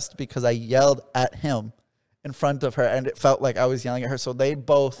trust because I yelled at him in front of her and it felt like I was yelling at her. So they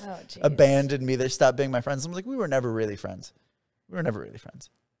both abandoned me. They stopped being my friends. I'm we were never really friends.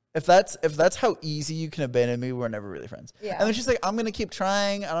 If that's how easy you can abandon me, we're never really friends. Yeah. And then she's I'm going to keep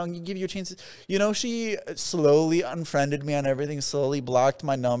trying. I don't give you a chance. She slowly unfriended me on everything, slowly blocked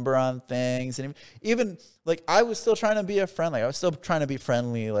my number on things. And even I was still trying to be a friend. I was still trying to be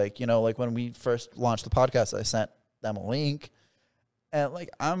friendly. When we first launched the podcast, I sent them a link. And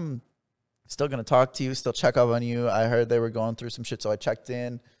I'm still going to talk to you, still check up on you. I heard they were going through some shit, so I checked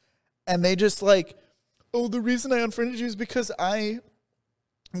in. And they just the reason I unfriended you is because I'm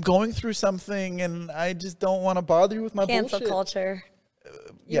going through something and I just don't want to bother you with my Cancel bullshit. Culture.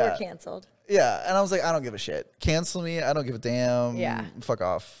 You were canceled. Yeah. And I was I don't give a shit. Cancel me. I don't give a damn. Yeah. Fuck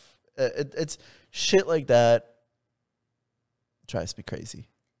off. It's shit like that. Drives me crazy.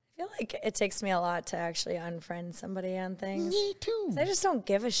 I feel it takes me a lot to actually unfriend somebody on things. Me too. I just don't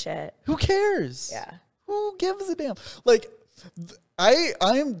give a shit. Who cares? Yeah. Who gives a damn? I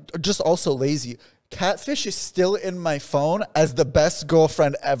am just also lazy. Catfish is still in my phone as the best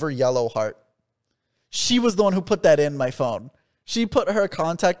girlfriend ever, yellow heart. She was the one who put that in my phone. She put her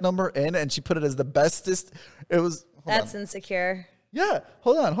contact number in and she put it as the bestest. It was. That's insecure. Yeah.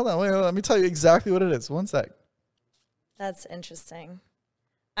 Hold on. Wait, let me tell you exactly what it is. One sec. That's interesting.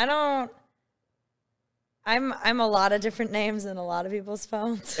 I'm a lot of different names in a lot of people's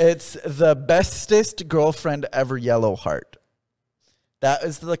phones. It's the bestest girlfriend ever, yellow heart. That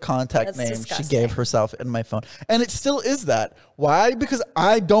is the contact name disgusting. She gave herself in my phone. And it still is that. Why? Because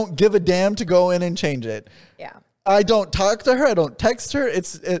I don't give a damn to go in and change it. Yeah. I don't talk to her. I don't text her.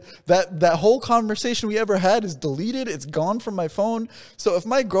 That whole conversation we ever had is deleted. It's gone from my phone. So if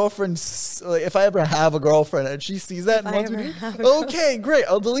my girlfriend, if I ever have a girlfriend and she sees that and wants me to, okay, great,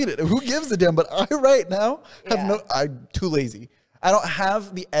 I'll delete it. Who gives a damn? But I right now I'm too lazy. I don't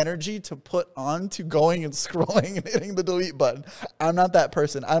have the energy to put on to going and scrolling and hitting the delete button. I'm not that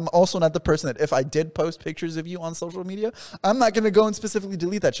person. I'm also not the person that if I did post pictures of you on social media, I'm not going to go and specifically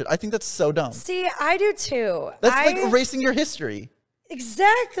delete that shit. I think that's so dumb. See, I do too. That's like erasing your history.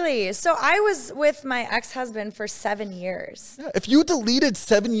 Exactly. So I was with my ex-husband for 7 years. Yeah, if you deleted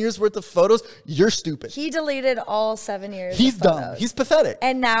 7 years worth of photos, you're stupid. He deleted all 7 years. He's dumb. He's pathetic.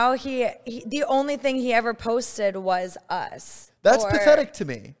 And now he the only thing he ever posted was us. That's pathetic to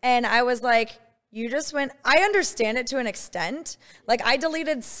me. And I was like, you just went, I understand it to an extent. Like, I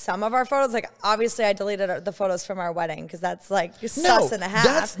deleted some of our photos. Like, obviously, I deleted the photos from our wedding because that's like sus and a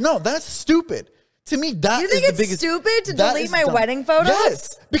half. That's stupid. To me, that you think is the biggest. You think it's stupid to delete my wedding photos?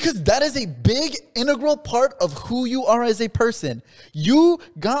 Yes, because that is a big integral part of who you are as a person. You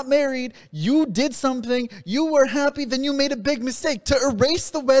got married, you did something, you were happy, then you made a big mistake. To erase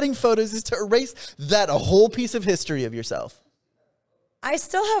the wedding photos is to erase a whole piece of history of yourself. I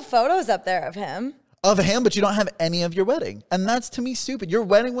still have photos up there of him. Of him, but you don't have any of your wedding. And that's, to me, stupid. Your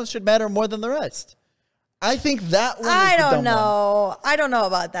wedding ones should matter more than the rest. I think that one is the dumb one. I don't know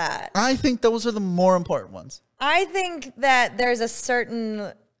about that. I think those are the more important ones. I think that there's a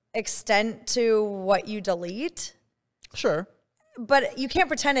certain extent to what you delete. Sure. But you can't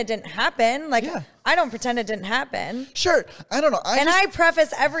pretend it didn't happen. Like, yeah. I don't pretend it didn't happen. Sure. I don't know. I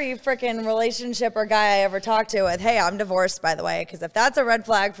preface every freaking relationship or guy I ever talk to with, hey, I'm divorced, by the way, because if that's a red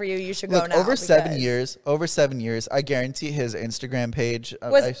flag for you, you should go now. Over 7 years, I guarantee his Instagram page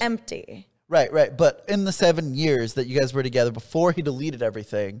was empty. Right. But in the 7 years that you guys were together before he deleted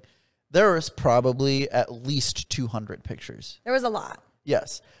everything, there was probably at least 200 pictures. There was a lot.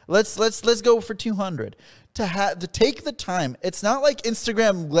 Yes. Let's go for 200. To take the time. It's not like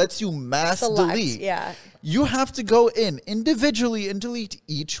Instagram lets you mass delete. Yeah. You have to go in individually and delete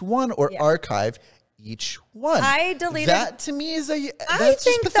each one or archive each one. I deleted that. To me is that's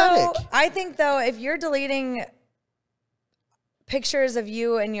just pathetic. I think though, if you're deleting pictures of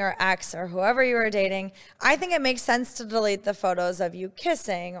you and your ex or whoever you were dating, I think it makes sense to delete the photos of you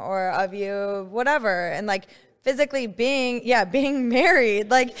kissing or of you whatever, and like physically being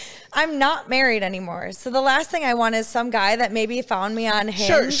married. Like, I'm not married anymore. So the last thing I want is some guy that maybe found me on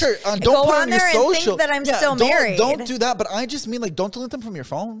Hinge. Sure. Don't go put on there and think that I'm still married. Don't do that. But I just mean, like, don't delete them from your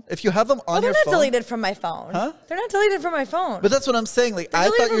phone. If you have them on your phone. They're not deleted from my phone. Huh? They're not deleted from my phone. But that's what I'm saying. Like, I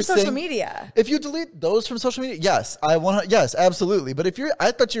thought you were saying social media. If you delete those from social media, yes, yes, absolutely. But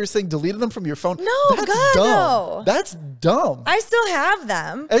I thought you were saying deleted them from your phone. No, that's God, dumb. no. That's dumb. I still have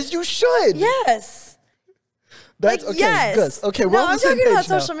them. As you should. Yes. That's okay. Yes. Good. Okay, we're on the same page I'm talking about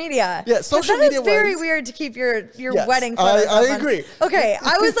now. social media. Yeah, social media. That is very weird to keep your wedding photos. I agree. Okay,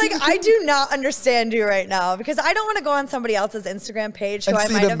 I was like, I do not understand you right now because I don't want to go on somebody else's Instagram page who I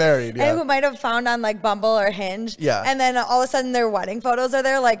might have married, and who might have found on like Bumble or Hinge. Yeah. And then all of a sudden their wedding photos are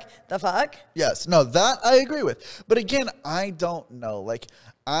there. Like, the fuck? Yes. No, that I agree with. But again, I don't know. Like,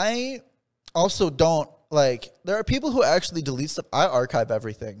 I also don't like. There are people who actually delete stuff. I archive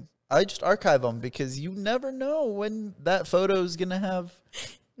everything. I just archive them because you never know when that photo is going to have.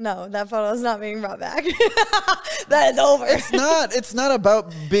 No, that photo is not being brought back. That is over. It's not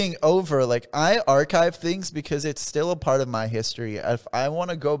about being over. Like, I archive things because it's still a part of my history. If I want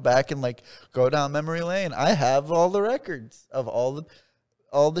to go back and like go down memory lane, I have all the records of all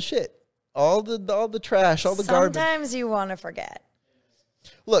the shit, all the trash, all the garbage. Sometimes you want to forget.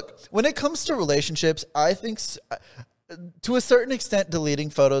 Look, when it comes to relationships, I think to a certain extent, deleting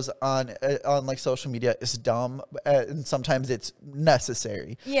photos on like social media is dumb, and sometimes it's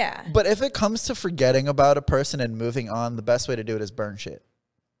necessary. Yeah. But if it comes to forgetting about a person and moving on, the best way to do it is burn shit.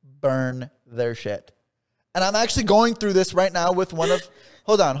 Burn their shit. And I'm actually going through this right now with one of.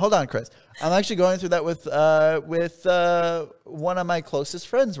 Hold on, Chris. I'm actually going through that with one of my closest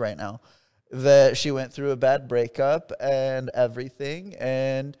friends right now. That she went through a bad breakup and everything,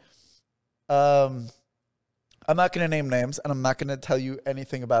 and I'm not going to name names, and I'm not going to tell you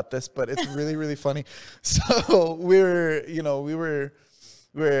anything about this, but it's really, really funny. So we were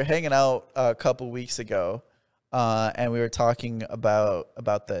hanging out a couple weeks ago, and we were talking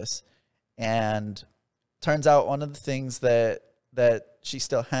about this, and turns out one of the things that she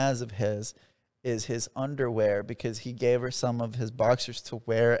still has of his is his underwear, because he gave her some of his boxers to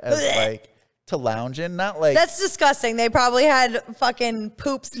wear as like to lounge in. Not like that's disgusting. They probably had fucking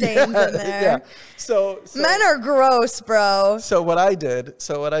poop stains in there. Yeah. So men are gross, bro. So what I did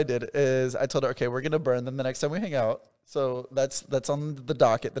is I told her, okay, we're gonna burn them the next time we hang out. So that's on the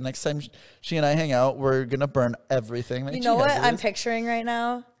docket. The next time she and I hang out, we're gonna burn everything. You know what I'm picturing right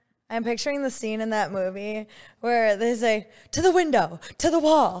now? I'm picturing the scene in that movie where they say, to the window, to the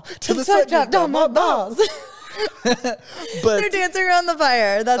wall, to the sweat drop down my balls. They're dancing around the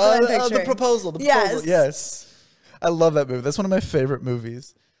fire. That's what I'm picturing. The proposal. Yes. I love that movie. That's one of my favorite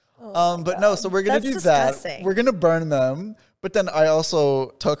movies. But no, so we're going to do disgusting. That. We're going to burn them. But then I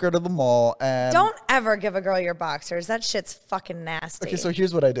also took her to the mall and... Don't ever give a girl your boxers. That shit's fucking nasty. Okay, so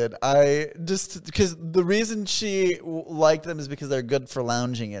here's what I did. I just... Because the reason she liked them is because they're good for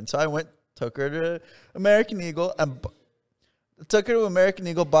lounging in. So I took her to American Eagle and...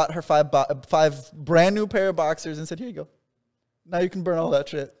 bought her five brand new pair of boxers and said, here you go. Now you can burn all that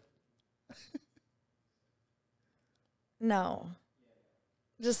shit. No.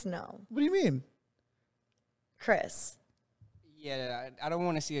 Just no. What do you mean? Chris. Yeah, I don't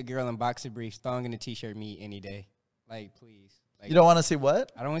want to see a girl in boxer briefs, thong and a t-shirt me any day. Like, please. Like, you don't want to see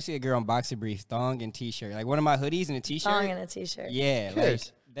what? I don't want to see a girl in boxer briefs, thong and t-shirt. Like one of my hoodies and a t-shirt. Thong and a t-shirt. Yeah, like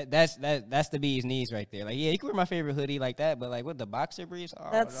that's the bee's knees right there. Like, yeah, you can wear my favorite hoodie like that, but like with the boxer briefs,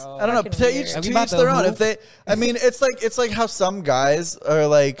 that's I don't know. To each their own. If they, I mean, it's like how some guys are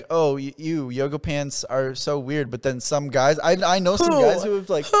like, oh, you yoga pants are so weird, but then some guys, I know some guys who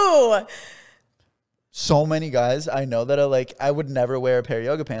have like so many guys I know that are like, I would never wear a pair of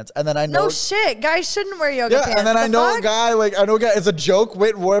yoga pants. And then I know... No shit. Guys shouldn't wear yoga pants. And then I know a guy, it's a joke,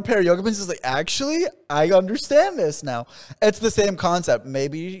 wore a pair of yoga pants. He's like, actually, I understand this now. It's the same concept.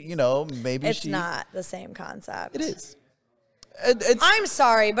 Maybe it's not the same concept. It is. I'm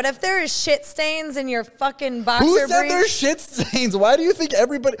sorry, but if there is shit stains in your fucking boxer briefs... Who said briefs, there's shit stains? Why do you think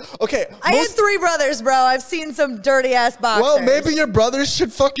everybody... Okay. I had 3 brothers, bro. I've seen some dirty-ass boxers. Well, maybe your brothers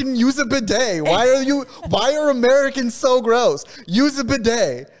should fucking use a bidet. Why are Americans so gross? Use a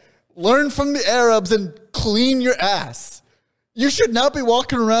bidet. Learn from the Arabs and clean your ass. You should not be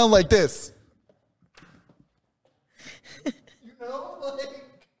walking around like this.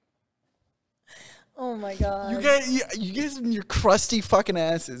 Oh my god! You guys and your crusty fucking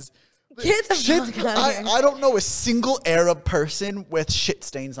asses. Get the fuck out of here. I don't know a single Arab person with shit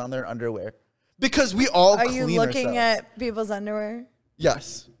stains on their underwear because we all clean ourselves. Are you looking at people's underwear?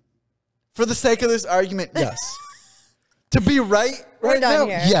 Yes. For the sake of this argument, yes. To be right now,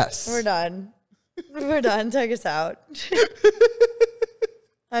 here. Yes. We're done. We're done. Take us out.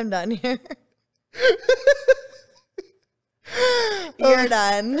 I'm done here. You're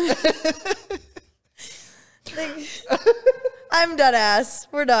done. I'm dead ass.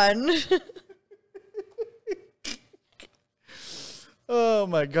 We're done. Oh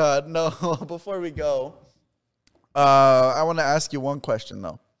my god, no. Before we go, I want to ask you one question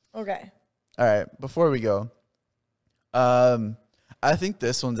though. Okay. All right, before we go, I think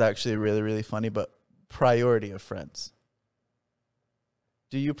this one's actually really, really funny, but priority of friends.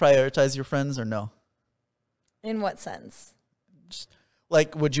 Do you prioritize your friends or no? In what sense? Just,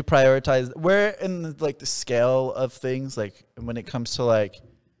 like, would you prioritize where in like the scale of things, like when it comes to like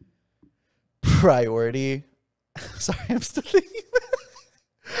priority? Sorry, I'm still thinking.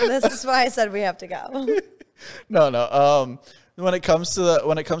 This is why I said we have to go. No. When it comes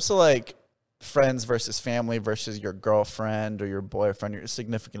to like friends versus family versus your girlfriend or your boyfriend or your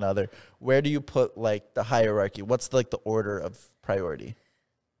significant other, where do you put like the hierarchy? What's like the order of priority?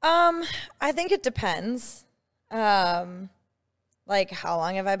 I think it depends. Like, how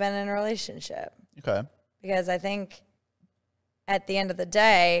long have I been in a relationship? Okay. Because I think at the end of the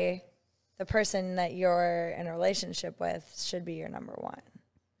day, the person that you're in a relationship with should be your number one.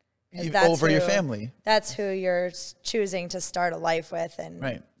 Over your family. That's who you're choosing to start a life with, and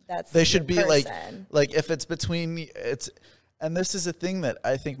right. That's they should be person. like if it's between and this is a thing that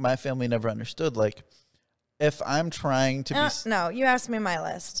I think my family never understood. Like, if I'm trying to be no, you asked me my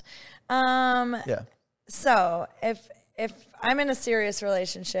list. Yeah. So if I'm in a serious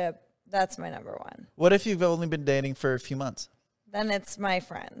relationship, that's my number one. What if you've only been dating for a few months? Then it's my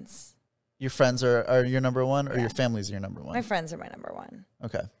friends. Your friends are your number one, or your family's your number one? My friends are my number one.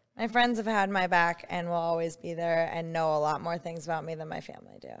 Okay. My friends have had my back and will always be there and know a lot more things about me than my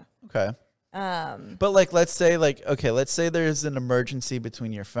family do. Okay. But like, let's say there's an emergency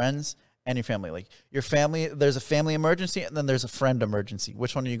between your friends and your family. Like your family, there's a family emergency and then there's a friend emergency.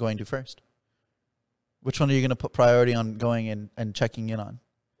 Which one are you going to first? Which one are you going to put priority on going in and checking in on?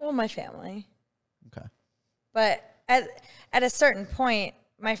 Well, my family. Okay. But at a certain point,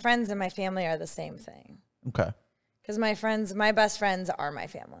 my friends and my family are the same thing. Okay. Because my best friends are my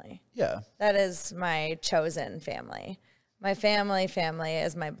family. Yeah. That is my chosen family. My family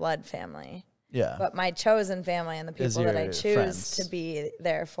is my blood family. Yeah. But my chosen family and the people that I choose to be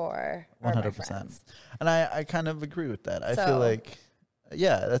there for are 100%. My friends. And I kind of agree with that. I feel like,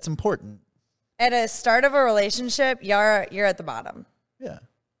 yeah, that's important. At a start of a relationship, you're at the bottom. Yeah.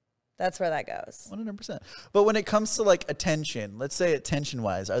 That's where that goes. 100%. But when it comes to like attention, let's say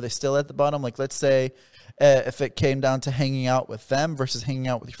attention-wise, are they still at the bottom? Like, let's say if it came down to hanging out with them versus hanging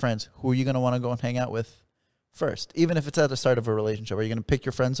out with your friends, who are you going to want to go and hang out with first? Even if it's at the start of a relationship, are you going to pick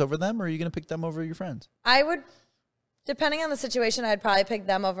your friends over them, or are you going to pick them over your friends? I would, depending on the situation, I'd probably pick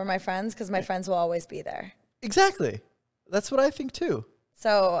them over my friends because my friends will always be there. Exactly. That's what I think too.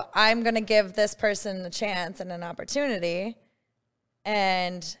 So I'm going to give this person a chance and an opportunity,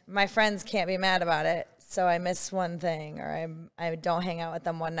 and my friends can't be mad about it. So I miss one thing, or I don't hang out with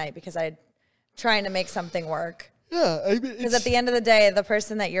them one night because I'm trying to make something work. Yeah. I mean, because at the end of the day, the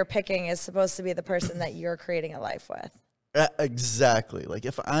person that you're picking is supposed to be the person that you're creating a life with. Exactly. Like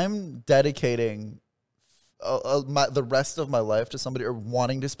if I'm dedicating the rest of my life to somebody, or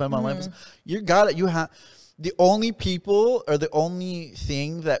wanting to spend my life, you have the only people or the only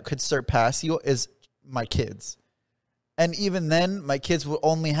thing that could surpass you is my kids. And even then, my kids will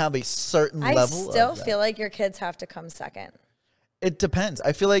only have a certain level. I still feel like your kids have to come second. It depends.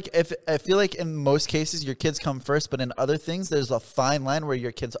 I feel like in most cases your kids come first, but in other things there's a fine line where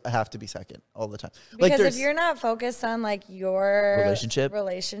your kids have to be second all the time. Because if you're not focused on like your relationship,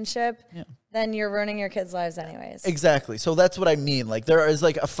 yeah, then you're ruining your kids' lives anyways. Exactly. So that's what I mean. Like there is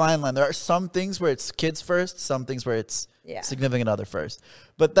like a fine line. There are some things where it's kids first, some things where it's significant other first.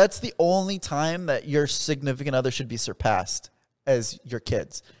 But that's the only time that your significant other should be surpassed as your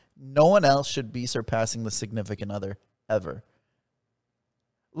kids. No one else should be surpassing the significant other ever.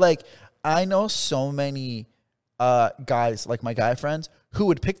 Like, I know so many guys, like my guy friends, who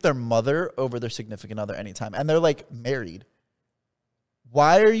would pick their mother over their significant other anytime. And they're, like, married.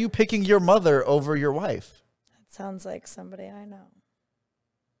 Why are you picking your mother over your wife? That sounds like somebody I know.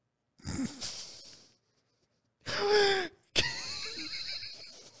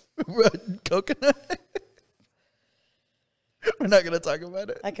 Coconut? We're not going to talk about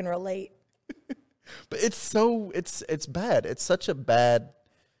it. I can relate. But it's bad. It's such a bad...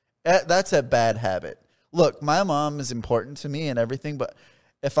 That's a bad habit. Look, my mom is important to me and everything, but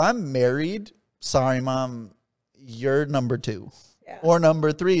if I'm married, sorry, Mom, you're number 2 or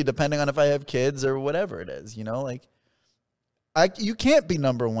number 3, depending on if I have kids or whatever it is. You know, like you can't be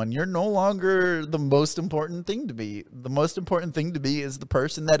number 1. You're no longer the most important thing to be. The most important thing to be is the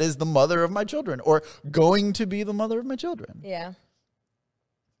person that is the mother of my children, or going to be the mother of my children. Yeah.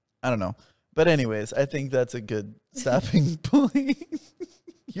 I don't know. But anyways, I think that's a good stopping point.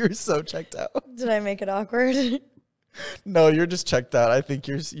 You're so checked out. Did I make it awkward? No, you're just checked out. I think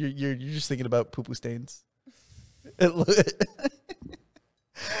you're just thinking about poo-poo stains.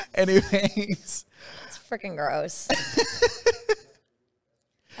 Anyways. It's freaking gross.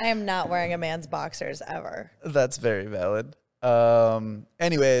 I am not wearing a man's boxers ever. That's very valid.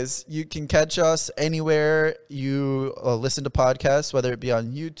 Anyways, you can catch us anywhere you listen to podcasts, whether it be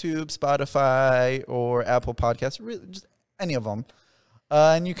on YouTube, Spotify, or Apple Podcasts, really, just any of them.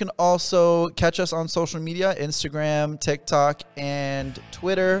 And you can also catch us on social media, Instagram, TikTok, and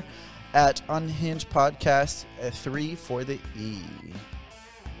Twitter at Unhinged Podcast, 3 for the E.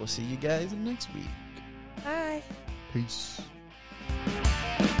 We'll see you guys next week. Bye. Peace.